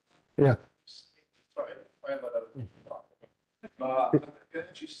 yeah. Sorry, I let other people talk. I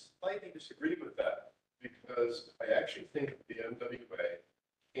actually slightly disagree with that because I actually think the MWA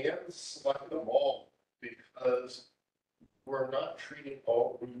can select them all because we're not treating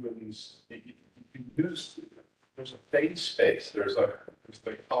all Rubens. You can use, there's a phase space, there's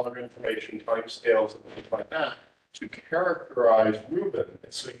the color information, timescales, and things like that to characterize Rubin.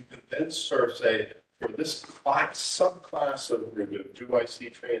 And so you can then sort of say, for this subclass of Rubin, do I see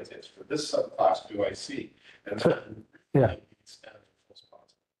transients? For this subclass, do I see? And then Yeah.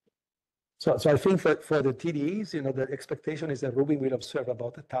 So I think that for the TDEs, you know, the expectation is that Rubin will observe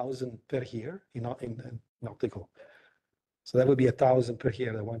about 1,000 per year in optical. So that would be 1,000 per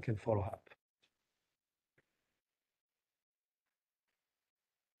year that one can follow up.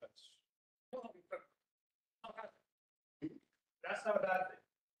 That's not a bad thing.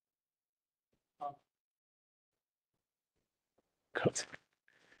 Good.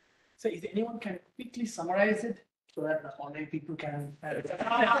 So if anyone can quickly summarize it so that the online people can. There's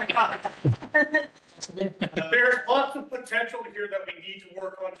lots of potential here that we need to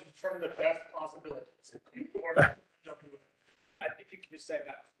work on to determine the best possibilities. I think you can just say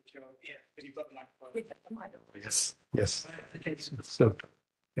that, because you've got the microphone. Yes. Yes. So,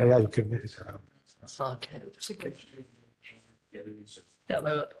 yeah, you can. Okay. Yeah,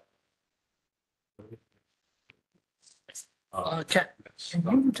 well, can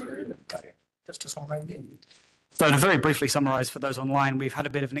you do just a summary? So to very briefly summarize for those online, we've had a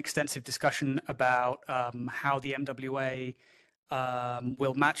bit of an extensive discussion about how the MWA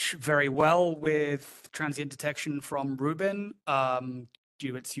will match very well with transient detection from Rubin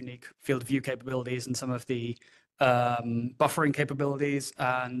due to its unique field of view capabilities and some of the buffering capabilities.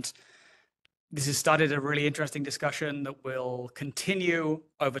 And this has started a really interesting discussion that will continue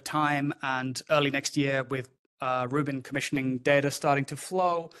over time, and early next year with Rubin commissioning data starting to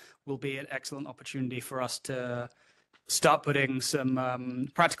flow will be an excellent opportunity for us to start putting some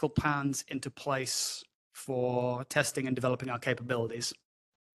practical plans into place for testing and developing our capabilities.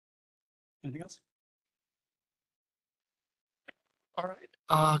 Anything else? All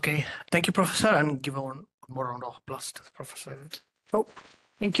right. Okay. Thank you, Professor, and give one more round of applause to the professor. Oh,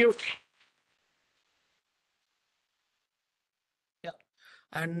 thank you. Yeah.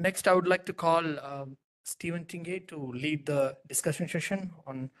 And next, I would like to call Stephen Tingay to lead the discussion session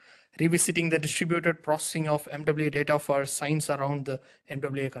on revisiting the distributed processing of MWA data for science around the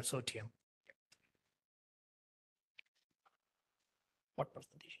MWA consortium. What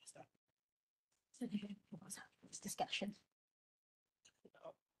presentation is that? Discussion.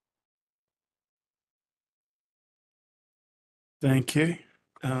 Thank you.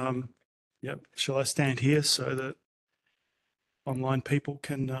 Yep. Shall I stand here so that online people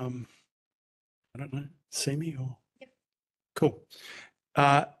can, I don't know, see me or? Yep. Cool.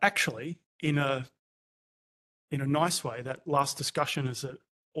 Actually, in a nice way, that last discussion is an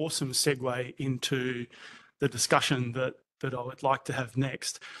awesome segue into the discussion that I would like to have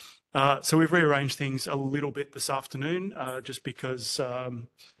next. So we've rearranged things a little bit this afternoon, just because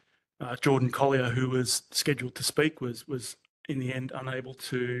Jordan Collier, who was scheduled to speak, was in the end unable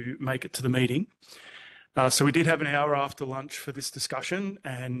to make it to the meeting. So we did have an hour after lunch for this discussion,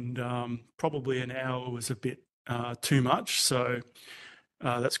 and probably an hour was a bit too much. So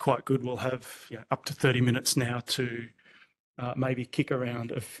that's quite good. We'll have up to 30 minutes now to maybe kick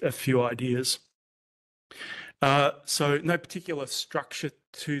around a few ideas. So no particular structure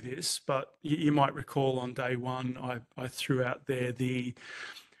to this, but you might recall on day one, I threw out there the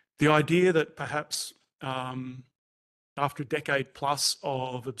idea that perhaps after a decade plus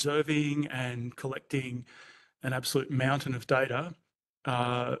of observing and collecting an absolute mountain of data,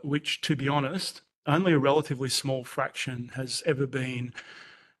 which, to be honest, only a relatively small fraction has ever been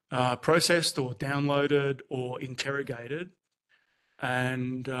processed or downloaded or interrogated.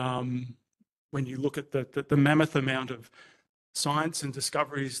 And when you look at the mammoth amount of science and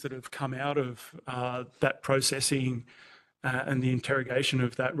discoveries that have come out of that processing and the interrogation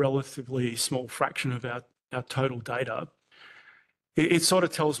of that relatively small fraction of our total data, it sort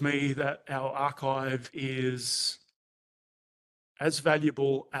of tells me that our archive is as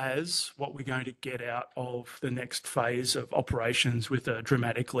valuable as what we're going to get out of the next phase of operations with a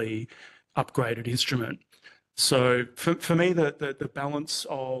dramatically upgraded instrument. So for me, the balance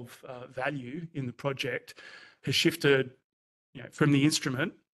of value in the project has shifted from the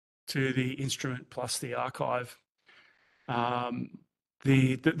instrument to the instrument plus the archive.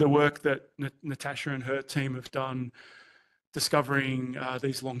 The work that Natasha and her team have done discovering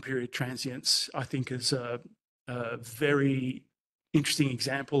these long period transients, I think, is a very interesting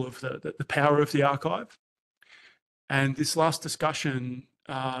example of the power of the archive. And this last discussion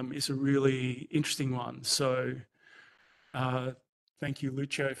is a really interesting one. So thank you,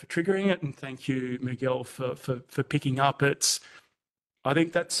 Lucio, for triggering it, and thank you, Miguel, for picking up. I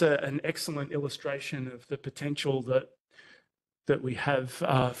think that's an excellent illustration of the potential that we have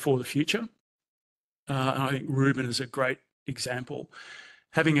for the future. And I think Ruben is a great example.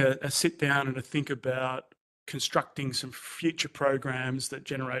 Having a sit down and a think about constructing some future programs that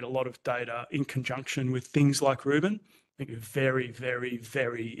generate a lot of data in conjunction with things like Ruben, I think are very, very,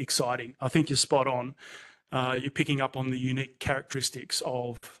 very exciting. I think you're spot on. You're picking up on the unique characteristics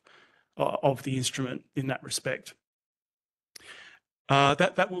of the instrument in that respect.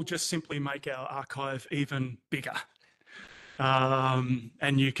 That will just simply make our archive even bigger.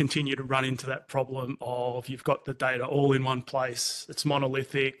 And you continue to run into that problem of you've got the data all in one place. It's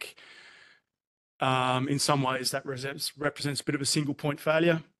monolithic. In some ways, that represents a bit of a single point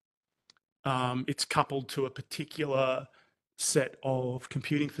failure. It's coupled to a particular set of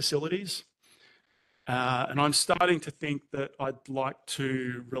computing facilities. And I'm starting to think that I'd like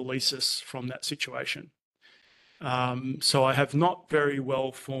to release us from that situation. So I have not very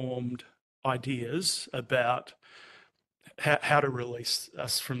well formed ideas about how to release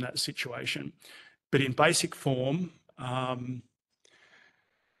us from that situation. But in basic form,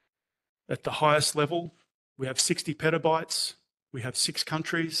 at the highest level, we have 60 petabytes. We have 6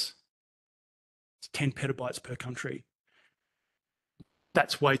 countries. It's 10 petabytes per country.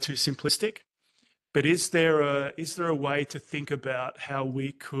 That's way too simplistic. But is there a way to think about how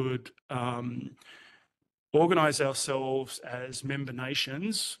we could organise ourselves as member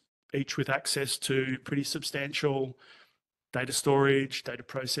nations, each with access to pretty substantial data storage, data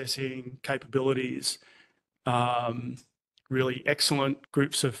processing capabilities, really excellent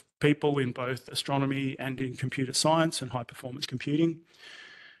groups of people in both astronomy and in computer science and high performance computing?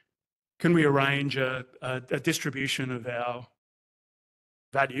 Can we arrange a distribution of our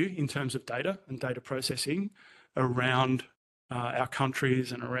value in terms of data and data processing around our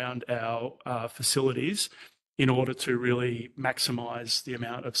countries and around our facilities in order to really maximise the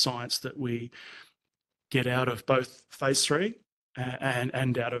amount of science that we get out of both phase 3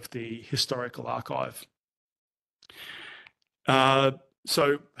 and out of the historical archive?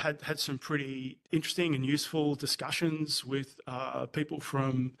 So had some pretty interesting and useful discussions with people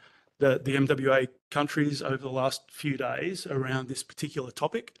from the MWA countries over the last few days around this particular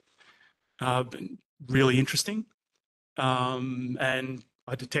topic. Been really interesting. And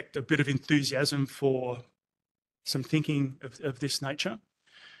I detect a bit of enthusiasm for some thinking of this nature.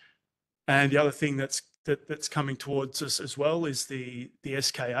 And the other thing that's coming towards us as well is the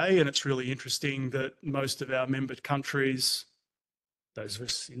SKA, and it's really interesting that most of our member countries those of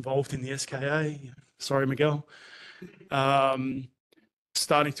us involved in the SKA, sorry, Miguel,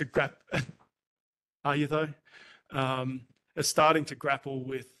 starting to are you though? Are starting to grapple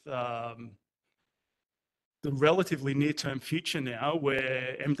with the relatively near-term future now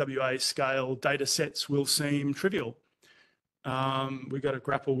where MWA scale data sets will seem trivial. We've got to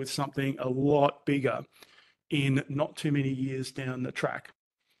grapple with something a lot bigger in not too many years down the track.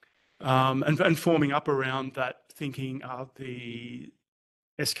 And forming up around that thinking are the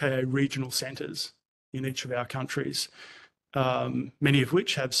SKA regional centres in each of our countries, many of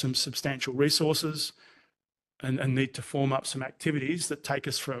which have some substantial resources and need to form up some activities that take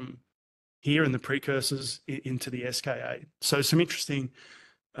us from here and the precursors into the SKA. So some interesting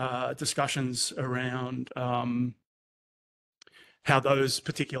discussions around how those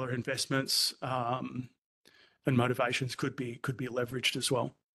particular investments and motivations could be leveraged as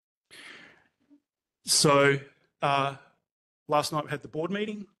well. So last night we had the board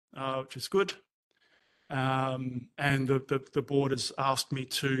meeting, which is good. And the board has asked me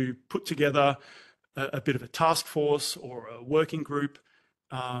to put together a bit of a task force or a working group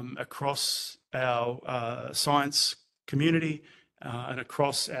across our science community and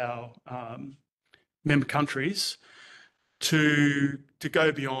across our member countries to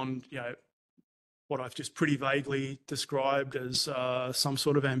go beyond, what I've just pretty vaguely described as some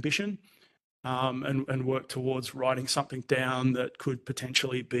sort of ambition, and work towards writing something down that could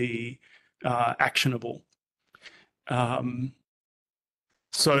potentially be actionable.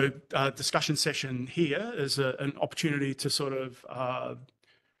 So discussion session here is an opportunity to sort of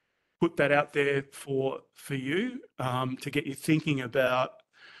put that out there for you, to get you thinking about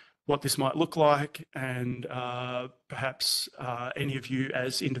what this might look like, and perhaps any of you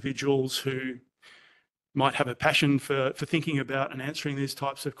as individuals who might have a passion for thinking about and answering these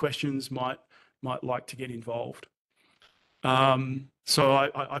types of questions might like to get involved. So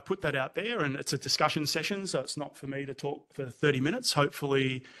I put that out there, and it's a discussion session, so it's not for me to talk for 30 minutes.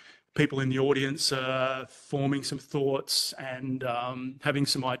 Hopefully people in the audience are forming some thoughts and having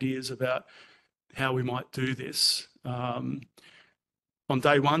some ideas about how we might do this. On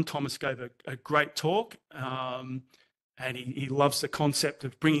day one, Thomas gave a great talk, and he loves the concept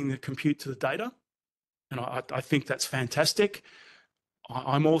of bringing the compute to the data, and I think that's fantastic.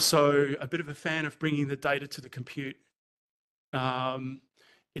 I'm also a bit of a fan of bringing the data to the compute. In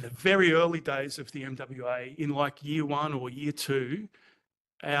the very early days of the MWA, in like year 1 or year 2,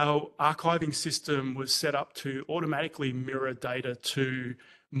 our archiving system was set up to automatically mirror data to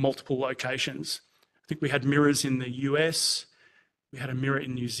multiple locations. I think we had mirrors in the US, we had a mirror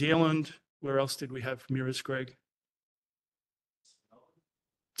in New Zealand. Where else did we have mirrors, Greg?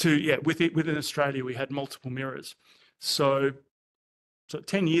 Within Australia, we had multiple mirrors. So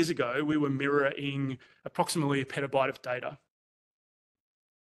 10 years ago, we were mirroring approximately a petabyte of data.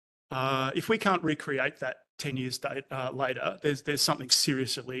 If we can't recreate that 10 years later, there's something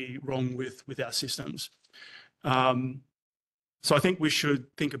seriously wrong with our systems. So I think we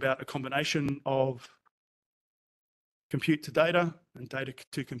should think about a combination of compute to data and data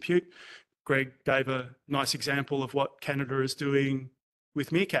to compute. Greg gave a nice example of what Canada is doing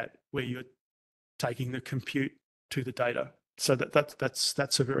with Meerkat, where you're taking the compute to the data. So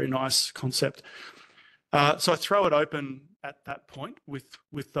that's a very nice concept. So I throw it open at that point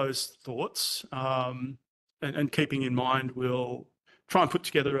with those thoughts, and keeping in mind we'll try and put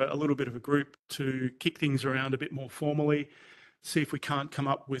together a little bit of a group to kick things around a bit more formally, see if we can't come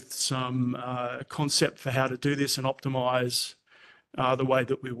up with some concept for how to do this and optimise the way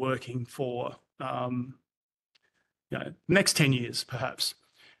that we're working for next 10 years perhaps.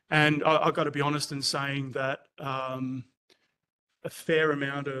 And I've got to be honest in saying that a fair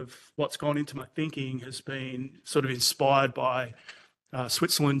amount of what's gone into my thinking has been sort of inspired by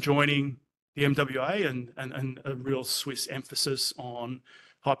Switzerland joining the MWA and a real Swiss emphasis on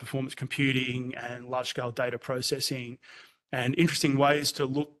high performance computing and large scale data processing and interesting ways to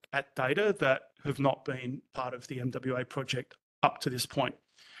look at data that have not been part of the MWA project up to this point.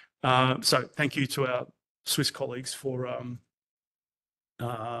 So thank you to our Swiss colleagues for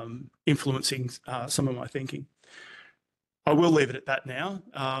influencing some of my thinking. I will leave it at that now,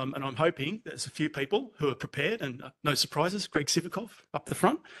 and I'm hoping there's a few people who are prepared, and no surprises, Greg Sivikov up the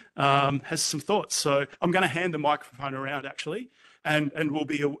front has some thoughts. So I'm going to hand the microphone around actually, and we'll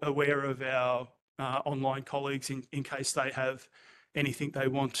be aware of our online colleagues in case they have anything they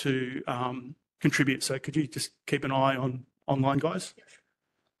want to contribute. So could you just keep an eye on online, guys?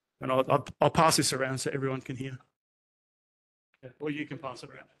 And I'll pass this around so everyone can hear. Yeah, or you can pass it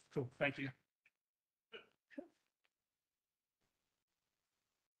around. Cool, thank you.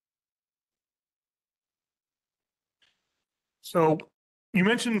 So You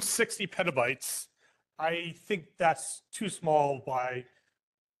mentioned 60 petabytes. I think that's too small by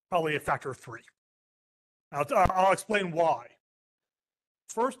probably a factor of 3. I'll explain why.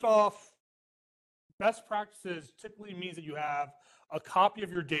 First off, best practices typically means that you have a copy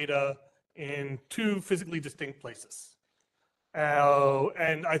of your data in 2 physically distinct places.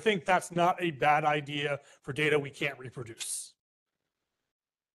 And I think that's not a bad idea for data we can't reproduce.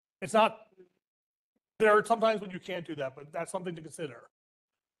 It's not, there are sometimes when you can't do that, but that's something to consider.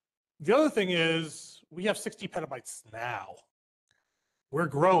 The other thing is we have 60 petabytes now. We're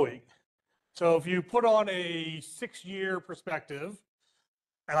growing. So if you put on a 6-year perspective,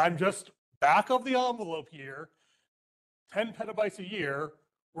 and I'm just back of the envelope here, 10 petabytes a year,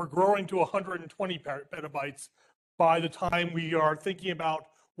 we're growing to 120 petabytes by the time we are thinking about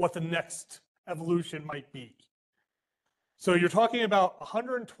what the next evolution might be. So you're talking about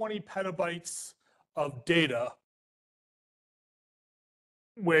 120 petabytes of data,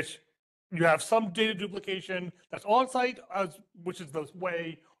 which you have some data duplication that's on site, which is the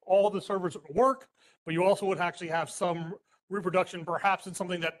way all the servers work, but you also would actually have some reproduction, perhaps in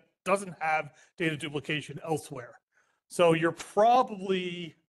something that doesn't have data duplication elsewhere. So you're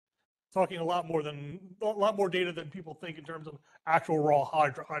probably talking a lot more data than people think in terms of actual raw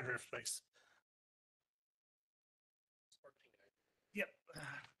hard drive space. Yep.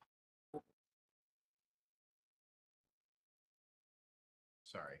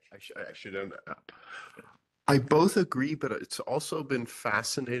 Sorry, I should have. I both agree, but it's also been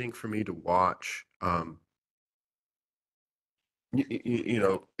fascinating for me to watch.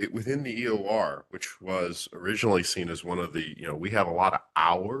 Within the EOR, which was originally seen as one of the, we have a lot of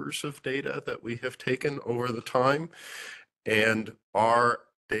hours of data that we have taken over the time, and our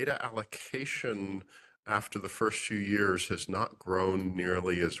data allocation after the first few years has not grown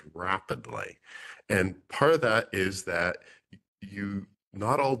nearly as rapidly. And part of that is that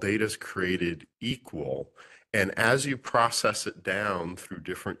not all data is created equal. And as you process it down through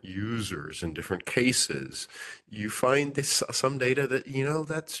different users in different cases, you find some data that,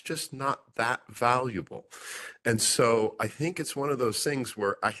 that's just not that valuable. And so I think it's one of those things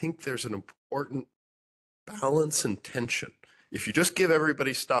where I think there's an important balance and tension. If you just give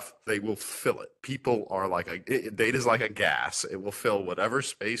everybody stuff, they will fill it. People are data is like a gas. It will fill whatever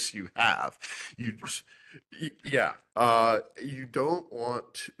space you have. You don't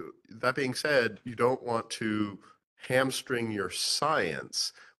want to, that being said, you don't want to hamstring your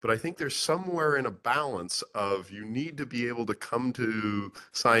science, but I think there's somewhere in a balance of you need to be able to come to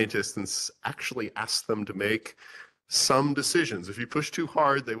scientists and actually ask them to make some decisions. If you push too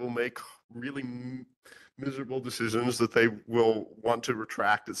hard, they will make really miserable decisions that they will want to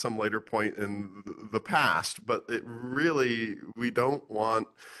retract at some later point in the past. But we don't want,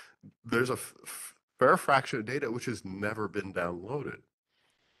 there's a fair fraction of data which has never been downloaded,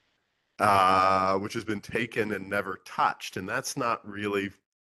 which has been taken and never touched. And that's not really,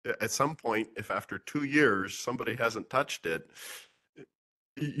 at some point, if after 2 years somebody hasn't touched it,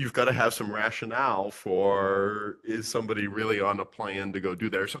 you've got to have some rationale for, is somebody really on a plan to go do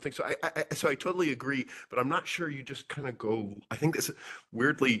that or something? So I totally agree, but I'm not sure you just kind of go, I think it's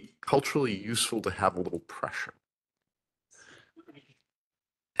weirdly culturally useful to have a little pressure.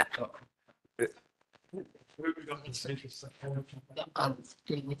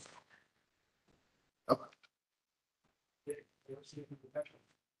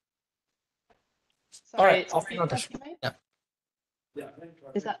 All right.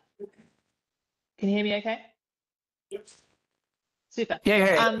 Is that? Can you hear me okay? Yep. Super.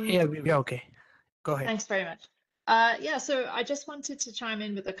 Yeah, okay. Go ahead. Thanks very much. So I just wanted to chime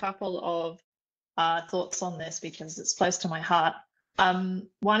in with a couple of thoughts on this because it's close to my heart.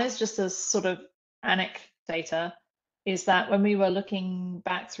 One is just a sort of anecdata, is that when we were looking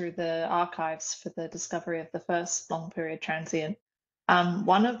back through the archives for the discovery of the first long period transient,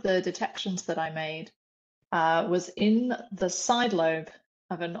 one of the detections that I made was in the side lobe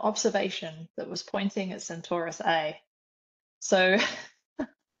of an observation that was pointing at Centaurus A. So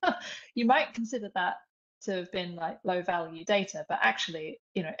you might consider that to have been like low value data, but actually,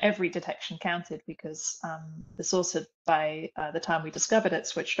 every detection counted because the source had, by the time we discovered it,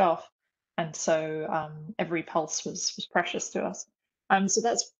 switched off. And so every pulse was precious to us. So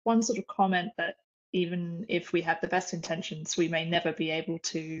that's one sort of comment that even if we have the best intentions, we may never be able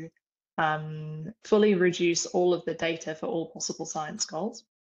to fully reduce all of the data for all possible science goals.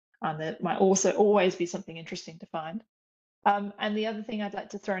 There might also always be something interesting to find. And the other thing I'd like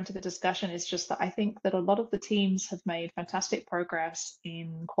to throw into the discussion is just that I think that a lot of the teams have made fantastic progress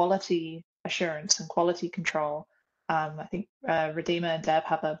in quality assurance and quality control. I think Redeemer and Deb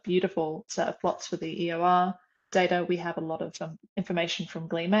have a beautiful set of plots for the EOR. data. We have a lot of information from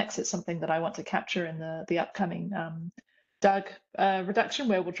GleamX. It's something that I want to capture in the upcoming DUG reduction,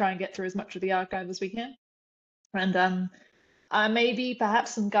 where we'll try and get through as much of the archive as we can. And maybe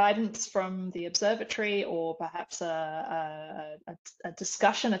perhaps some guidance from the observatory, or perhaps a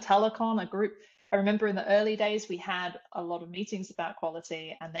discussion, a telecon, a group. I remember in the early days, we had a lot of meetings about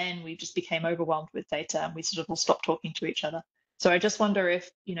quality, and then we just became overwhelmed with data and we sort of all stopped talking to each other. So I just wonder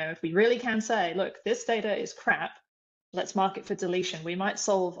if, if we really can say, look, this data is crap, let's mark it for deletion. We might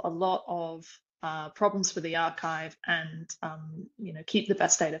solve a lot of problems for the archive and, keep the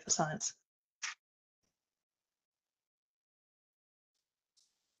best data for science.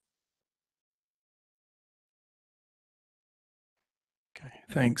 Okay,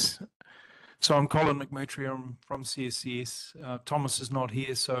 thanks. So I'm Colin McMurtry, I'm from CSCS. Thomas is not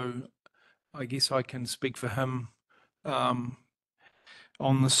here, so I guess I can speak for him on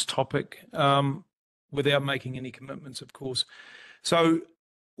this topic without making any commitments, of course. So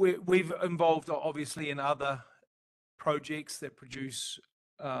we've involved obviously in other projects that produce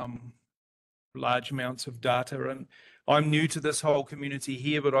large amounts of data, and I'm new to this whole community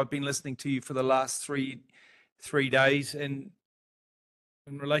here, but I've been listening to you for the last three days, and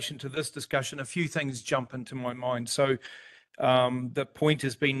in relation to this discussion, a few things jump into my mind. So the point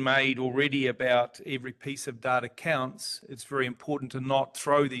has been made already about every piece of data counts. It's very important to not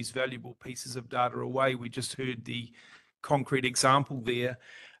throw these valuable pieces of data away. We just heard the concrete example there.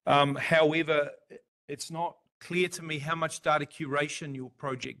 However, it's not clear to me how much data curation your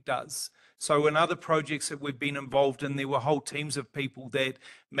project does. So in other projects that we've been involved in, there were whole teams of people that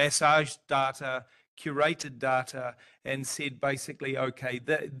massaged data, curated data, and said basically, okay,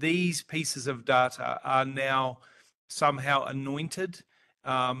 these pieces of data are now somehow anointed.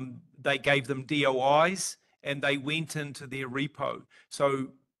 They gave them DOIs and they went into their repo. So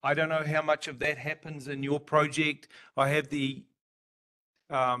I don't know how much of that happens in your project. I have the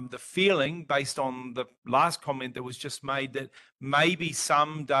feeling, based on the last comment that was just made, that maybe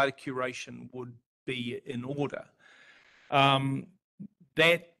some data curation would be in order.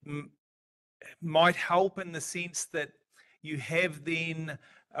 That might help in the sense that you have then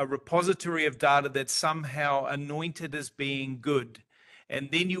a repository of data that's somehow anointed as being good,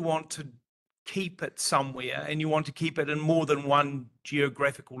 and then you want to keep it somewhere, and you want to keep it in more than one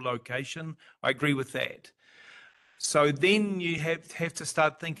geographical location. I agree with that. So then you have to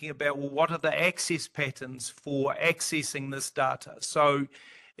start thinking about, well, what are the access patterns for accessing this data? So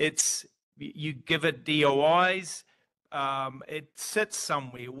you give it DOIs, it sits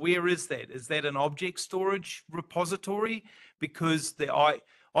somewhere. Where is that? Is that an object storage repository? Because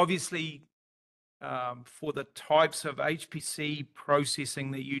obviously for the types of HPC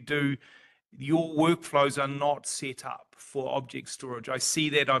processing that you do, your workflows are not set up for object storage. I see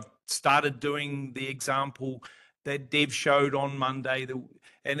that. I've started doing the example that Dev showed on Monday,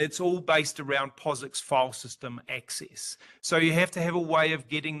 and it's all based around POSIX file system access. So you have to have a way of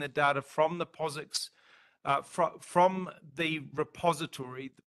getting the data from the POSIX, from the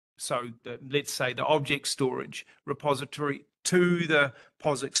repository, so let's say the object storage repository, to the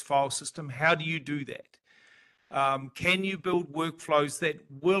POSIX file system. How do you do that? Can you build workflows that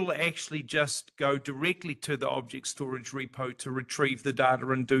will actually just go directly to the object storage repo to retrieve the data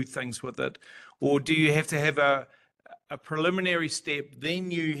and do things with it? Or do you have to have a preliminary step,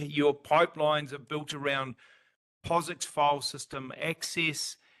 then your pipelines are built around POSIX file system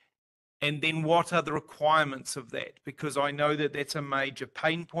access, and then what are the requirements of that? Because I know that that's a major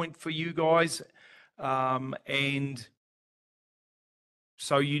pain point for you guys, and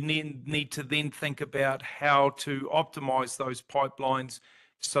so you need to then think about how to optimize those pipelines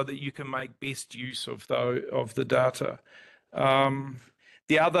so that you can make best use of the data.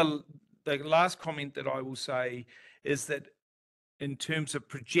 The last comment that I will say is that in terms of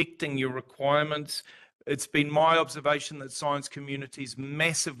projecting your requirements, it's been my observation that science communities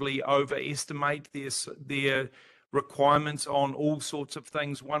massively overestimate their requirements on all sorts of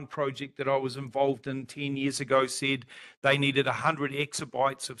things. One project that I was involved in 10 years ago said they needed 100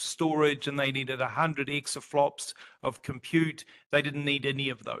 exabytes of storage and they needed 100 exaflops of compute. They didn't need any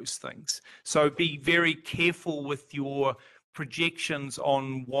of those things. So be very careful with your projections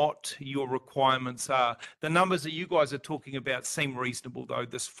on what your requirements are. The numbers that you guys are talking about seem reasonable, though.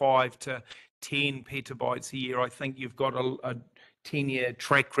 This 5 to 10 petabytes a year, I think you've got a 10-year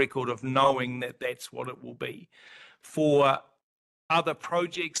track record of knowing that that's what it will be. For other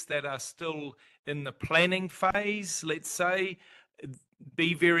projects that are still in the planning phase, let's say,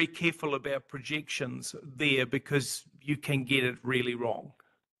 be very careful about projections there, because you can get it really wrong.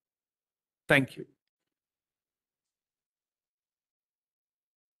 Thank you.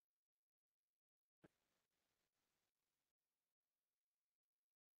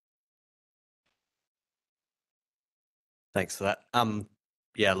 Thanks for that.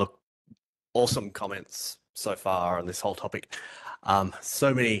 Yeah, look, awesome comments so far on this whole topic.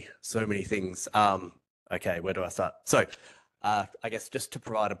 So many things. Okay, where do I start? So, I guess just to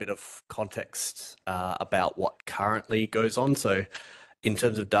provide a bit of context about what currently goes on. So, in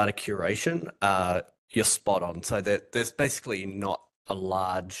terms of data curation, you're spot on. So there's basically not a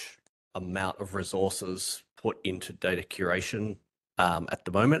large amount of resources put into data curation at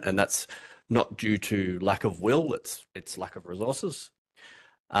the moment, and that's not due to lack of will, it's lack of resources.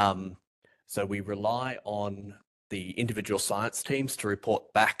 So we rely on the individual science teams to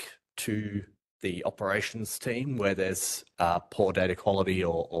report back to the operations team where there's poor data quality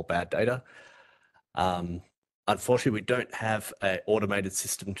or bad data. Unfortunately, we don't have an automated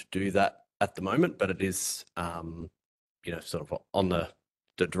system to do that at the moment, but it is, you know, sort of on the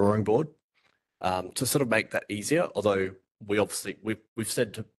drawing board to sort of make that easier. Although we obviously we've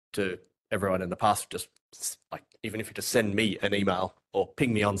said to everyone in the past, just like even if you just send me an email or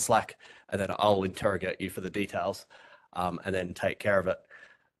ping me on Slack, and then I'll interrogate you for the details, and then take care of it.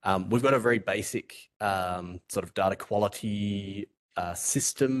 We've got a very basic sort of data quality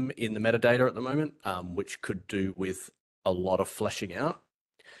system in the metadata at the moment, which could do with a lot of fleshing out.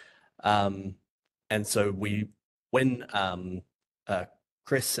 And so when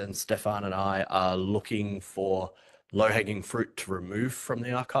Chris and Stefan and I are looking for low-hanging fruit to remove from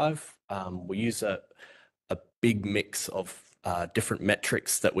the archive, we use a big mix of different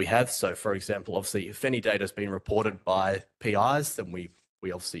metrics that we have. So for example, obviously, if any data has been reported by PIs, then we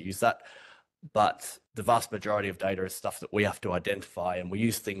obviously use that. But the vast majority of data is stuff that we have to identify, and we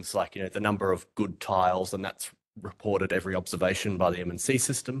use things like, you know, the number of good tiles, and that's reported every observation by the M&C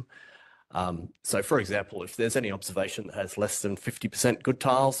system. So for example, if there's any observation that has less than 50% good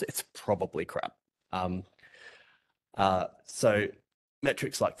tiles, it's probably crap. So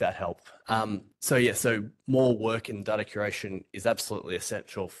metrics like that help. So yeah, so more work in data curation is absolutely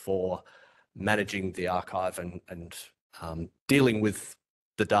essential for managing the archive and dealing with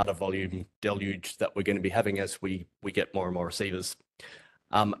the data volume deluge that we're going to be having as we get more and more receivers.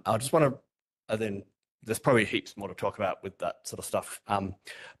 I just want to, and then there's probably heaps more to talk about with that sort of stuff.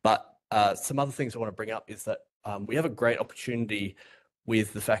 But some other things I want to bring up is that we have a great opportunity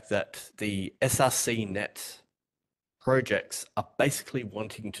with the fact that the SRC net projects are basically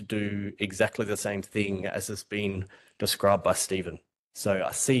wanting to do exactly the same thing as has been described by Stephen. So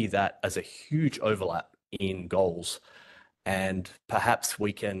I see that as a huge overlap in goals, and perhaps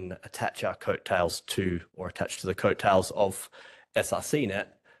we can attach our coattails to, or attach to the coattails of SRCnet,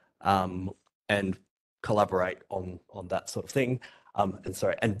 and collaborate on that sort of thing. And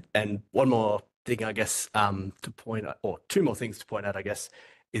sorry, and one more thing, I guess, to point out, or two more things to point out, I guess,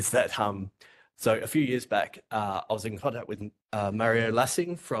 is that so a few years back, I was in contact with Mario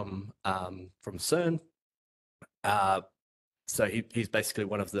Lassing from CERN. So he's basically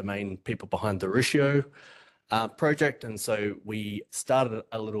one of the main people behind the Ruscio project, and so we started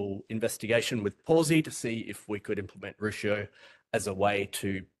a little investigation with Pawsey to see if we could implement Ruscio as a way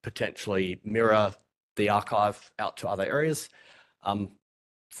to potentially mirror the archive out to other areas.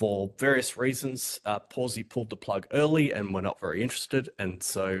 For various reasons, Pawsey pulled the plug early and were not very interested, and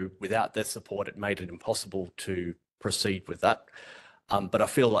so without their support, it made it impossible to proceed with that. But I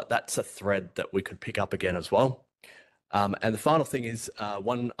feel like that's a thread that we could pick up again as well. And the final thing is,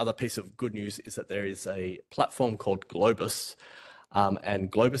 one other piece of good news is that there is a platform called Globus, and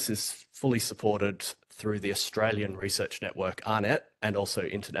Globus is fully supported through the Australian Research Network, ARNet, and also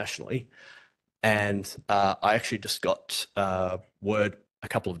internationally. And I actually just got word a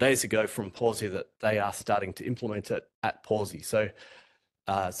couple of days ago from Pawsey that they are starting to implement it at Pawsey.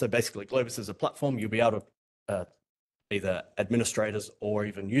 So basically, Globus is a platform. You'll be able to either administrators or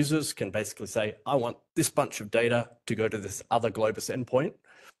even users can basically say, I want this bunch of data to go to this other Globus endpoint.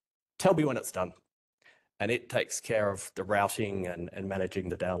 Tell me when it's done. And it takes care of the routing and managing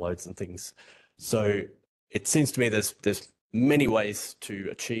the downloads and things. So it seems to me there's many ways to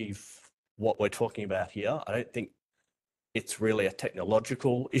achieve what we're talking about here. I don't think it's really a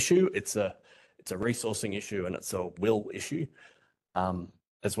technological issue. It's a resourcing issue, and it's a will issue,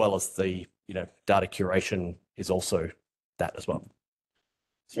 as well as the, you know, data curation is also that as well.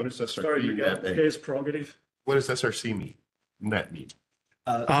 What does Sorry, you got Pierre's prerogative. What does SRC mean? Net mean?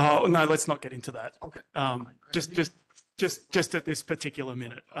 Oh no, let's not get into that. Okay. Just at this particular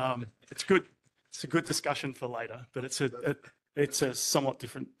minute. It's good. It's a good discussion for later, but it's a somewhat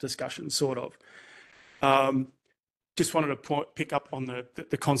different discussion, sort of. Just wanted to pick up on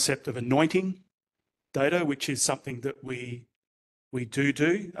the concept of anointing data, which is something that we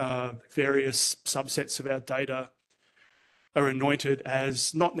do. Various subsets of our data are anointed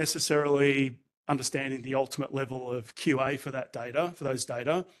as not necessarily understanding the ultimate level of QA for that data, for those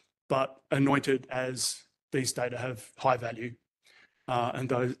data, but anointed as these data have high value. And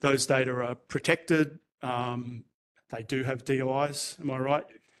those data are protected. They do have DOIs, am I right?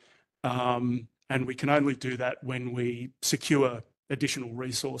 And we can only do that when we secure additional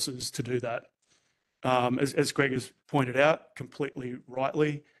resources to do that. As Greg has pointed out, completely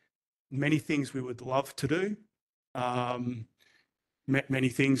rightly, many things we would love to do. Many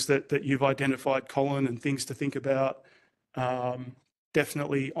things that you've identified, Colin, and things to think about,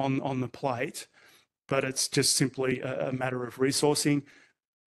 definitely on the plate, but it's just simply a matter of resourcing.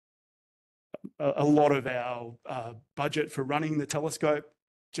 A lot of our budget for running the telescope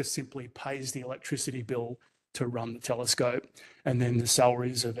just simply pays the electricity bill to run the telescope, and then the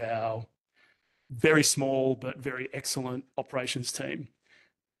salaries of our very small but very excellent operations team.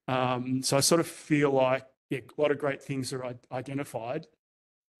 So I sort of feel like, yeah, a lot of great things are identified.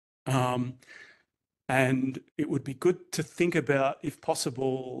 And it would be good to think about, if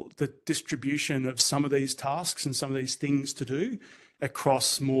possible, the distribution of some of these tasks and some of these things to do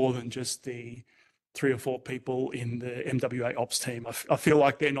across more than just the 3 or 4 people in the MWA ops team. I feel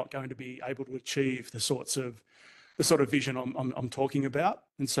like they're not going to be able to achieve the sort of vision I'm talking about.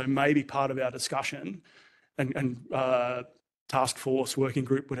 And so maybe part of our discussion and task force, working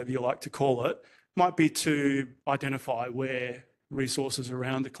group, whatever you like to call it, might be to identify where resources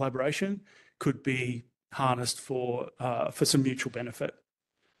around the collaboration could be harnessed for some mutual benefit.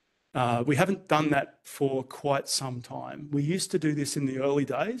 We haven't done that for quite some time. We used to do this in the early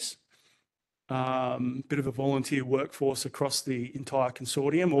days, bit of a volunteer workforce across the entire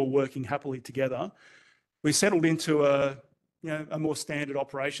consortium, all working happily together. We settled into a more standard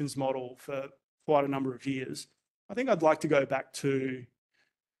operations model for quite a number of years. I think I'd like to go back to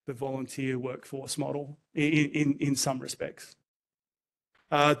the volunteer workforce model in some respects.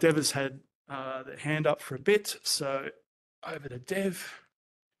 Dev has had the hand up for a bit, so over to Dev.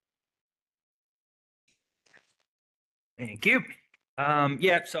 Thank you.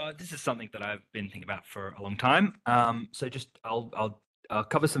 Yeah, so this is something that I've been thinking about for a long time. So just I'll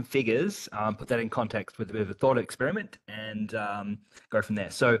cover some figures, put that in context with a bit of a thought experiment, and go from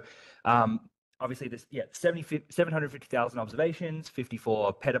there. So obviously this, 750,000 observations,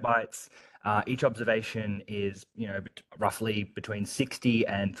 54 petabytes. Each observation is, roughly between 60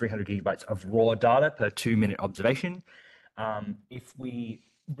 and 300 gigabytes of raw data per 2-minute observation. If we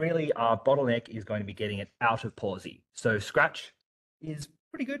really, our bottleneck is going to be getting it out of Pawsey. So Scratch is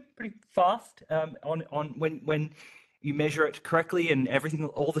pretty good, pretty fast on when you measure it correctly and everything,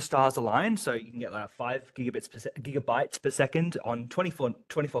 all the stars align. So you can get like 5 gigabytes per second on 24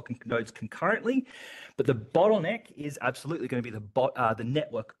 nodes concurrently. But the bottleneck is absolutely going to be the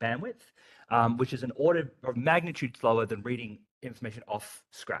network bandwidth, which is an order of magnitude slower than reading information off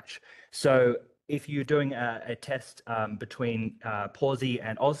Scratch. So if you're doing a test between Pawsey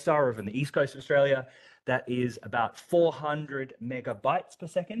and Ozstar over in the east coast of Australia, that is about 400 megabytes per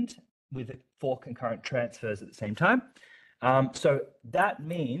second with 4 concurrent transfers at the same time. So that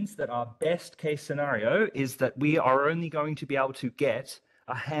means that our best case scenario is that we are only going to be able to get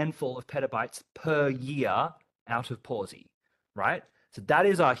a handful of petabytes per year out of Pawsey, right? So that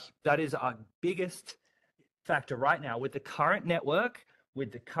is our biggest factor right now with the current network,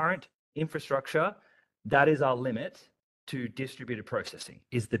 with the current infrastructure. That is our limit to distributed processing,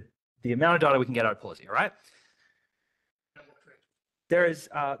 is the amount of data we can get out of Pawsey, all right?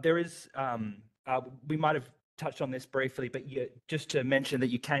 We might have touched on this briefly, but just to mention that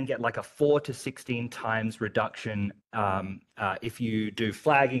you can get like a 4 to 16 times reduction if you do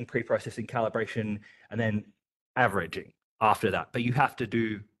flagging, pre-processing, calibration, and then averaging after that. But you have to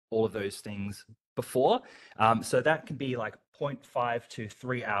do all of those things before. So that can be like 0.5 to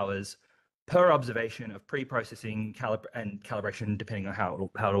 3 hours per observation of pre-processing and calibration, depending on how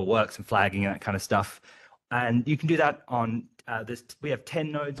it all works, and flagging and that kind of stuff. And you can do that on this. We have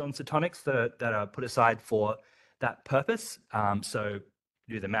 10 nodes on Photonics that are put aside for that purpose. So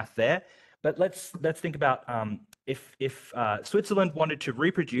do the math there. But let's think about if Switzerland wanted to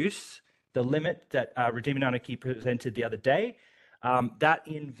reproduce the limit that Redeem Anarchy presented the other day. That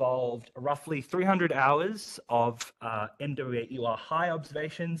involved roughly 300 hours of MWA EUR high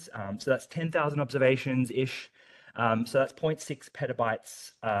observations. So that's 10,000 observations-ish. So that's 0.6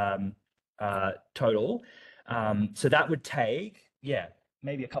 petabytes total. So that would take,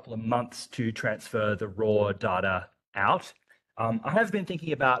 maybe a couple of months to transfer the raw data out. I have been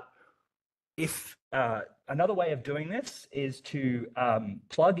thinking about if another way of doing this is to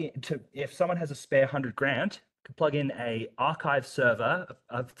plug in, if someone has a spare 100 grand, could plug in a archive server.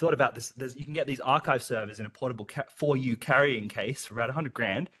 I've thought about this. You can get these archive servers in a portable 4U carrying case for about 100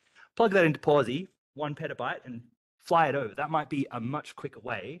 grand. plug that into Pawsey, 1 petabyte, and fly it over. That might be a much quicker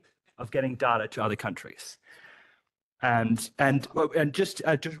way of getting data to other countries. And just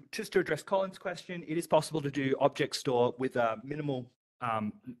to address Colin's question, it is possible to do object store with a minimal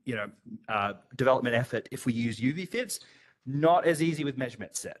development effort if we use UV fits. Not as easy with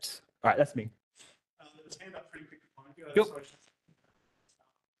measurement sets. All right, that's me. Let's hand up pretty quick. Yep.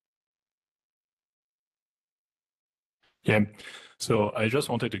 Yeah, so I just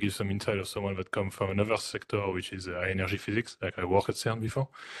wanted to give some insight of someone that come from another sector, which is high energy physics. Like I worked at CERN before,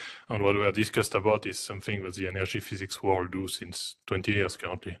 and what we are discussed about is something that the energy physics world do since 20 years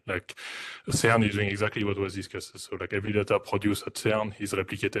currently. Like CERN is doing exactly what was discussed. So like every data produced at CERN is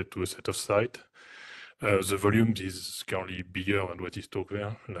replicated to a set of sites. The volume is currently bigger than what is talked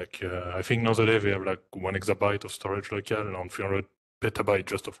there. Like I think nowadays we have like 1 exabyte of storage local and 300 petabyte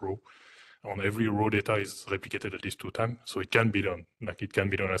just of raw. On every raw data is replicated at least 2 times, so it can be done. Like it can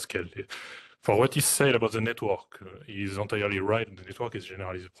be done at scale. For what is said about the network, he is entirely right. The network is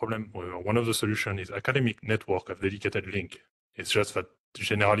generally the problem. One of the solutions is academic network of dedicated link. It's just that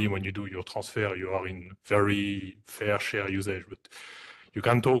generally when you do your transfer, you are in very fair share usage, but you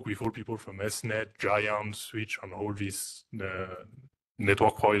can talk with all people from SNet, Giant, Switch, and all these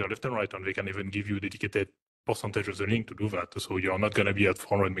network providers left and right, and they can even give you dedicated percentage of the link to do that. So you're not going to be at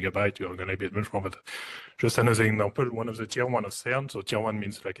 400 megabytes, you're going to be at much more. But just another example, one of the tier 1 of CERN, so tier 1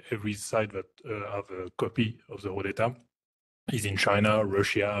 means like every site that have a copy of the raw data is in China,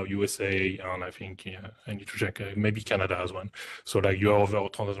 Russia, USA, and I think I need to check, maybe Canada has one. So like you are over a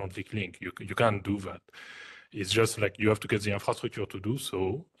transatlantic link, you can't do that. It's just like you have to get the infrastructure to do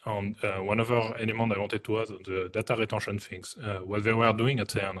so. And one other element I wanted to add on the data retention things, what they were doing at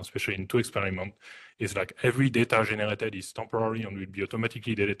CERN, especially in 2 experiments, is like every data generated is temporary and will be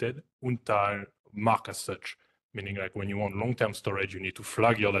automatically deleted until marked as such. Meaning like when you want long-term storage, you need to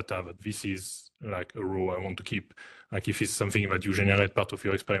flag your data that this is like a row I want to keep. Like if it's something that you generate part of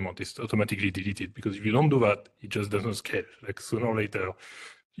your experiment, it's automatically deleted. Because if you don't do that, it just doesn't scale. Like sooner or later,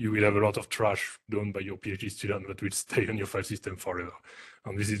 you will have a lot of trash done by your PhD student that will stay on your file system forever.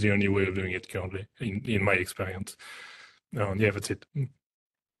 And this is the only way of doing it currently, in my experience. Yeah, that's it. Yeah.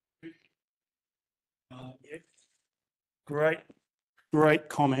 Great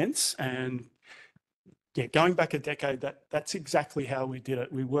comments. And yeah, going back a decade, that's exactly how we did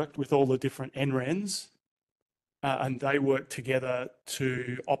it. We worked with all the different NRENs, and they worked together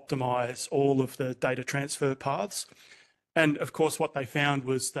to optimize all of the data transfer paths. And of course, what they found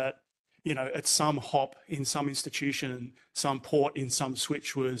was that, at some hop in some institution, some port in some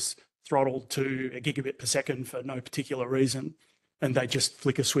switch was throttled to 1 gigabit per second for no particular reason. And they just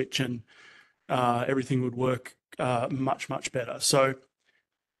flick a switch and everything would work much, much better. So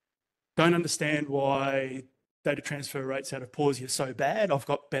don't understand why data transfer rates out of Pawsey are so bad. I've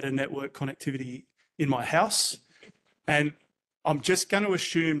got better network connectivity in my house. And I'm just going to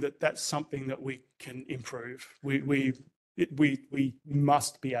assume that that's something that we can improve. We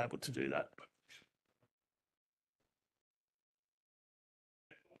must be able to do that.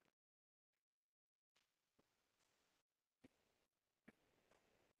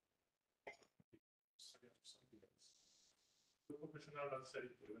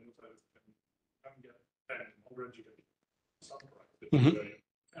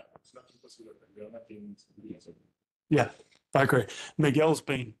 Yeah, I agree. Miguel's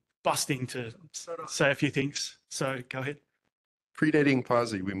been busting to say a few things, so go ahead. Predating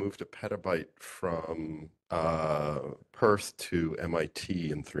Pawsey, we moved a petabyte from Perth to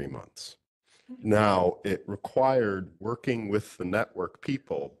MIT in 3 months. Now, it required working with the network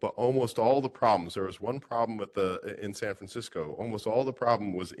people, but almost all the problems, there was one problem in San Francisco, almost all the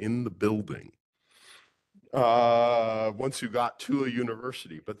problem was in the building. Once you got to a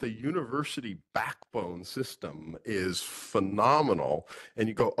university, but the university backbone system is phenomenal. And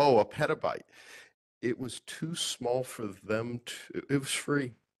you go, oh, a petabyte. It was too small for them to, it was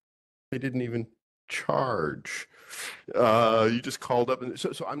free. They didn't even charge. You just called up. And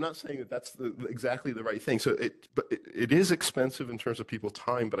so I'm not saying that that's exactly the right thing. So it is expensive in terms of people's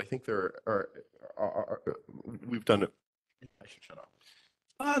time, but I think there are we've done it. I should shut up.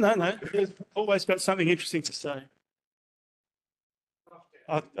 Oh, no. You've always got something interesting to say.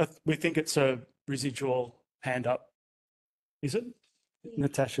 We think it's a residual hand up. Is it?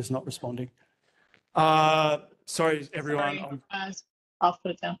 Natasha's not responding. Sorry, everyone. Sorry, I'll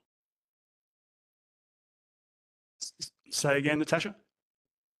put it down. Say again, Natasha.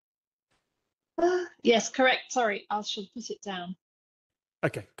 Yes, correct. Sorry, I should put it down.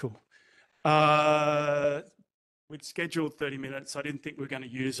 Okay, cool. We'd scheduled 30 minutes. I didn't think we were going to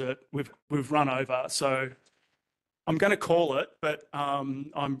use it. We've run over. So I'm going to call it, but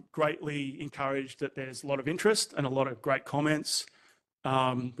I'm greatly encouraged that there's a lot of interest and a lot of great comments,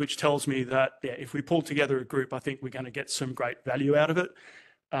 which tells me that if we pull together a group, I think we're going to get some great value out of it.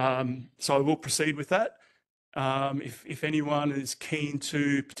 So I will proceed with that. If anyone is keen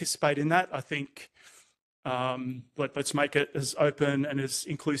to participate in that, I think let's make it as open and as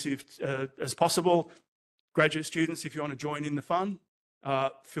inclusive as possible. Graduate students, if you want to join in the fun,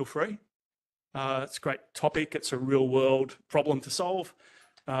 feel free. It's a great topic. It's a real world problem to solve.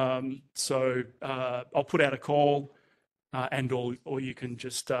 So I'll put out a call or you can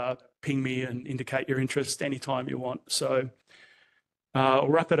just ping me and indicate your interest anytime you want. So I'll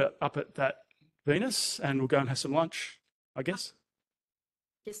wrap it up at that, Venus, and we'll go and have some lunch, I guess.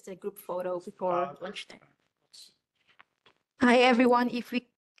 Just a group photo before lunchtime. Hi, everyone. If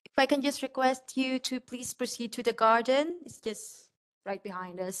I can just request you to please proceed to the garden. It's just right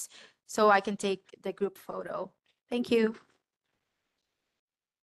behind us, so I can take the group photo. Thank you.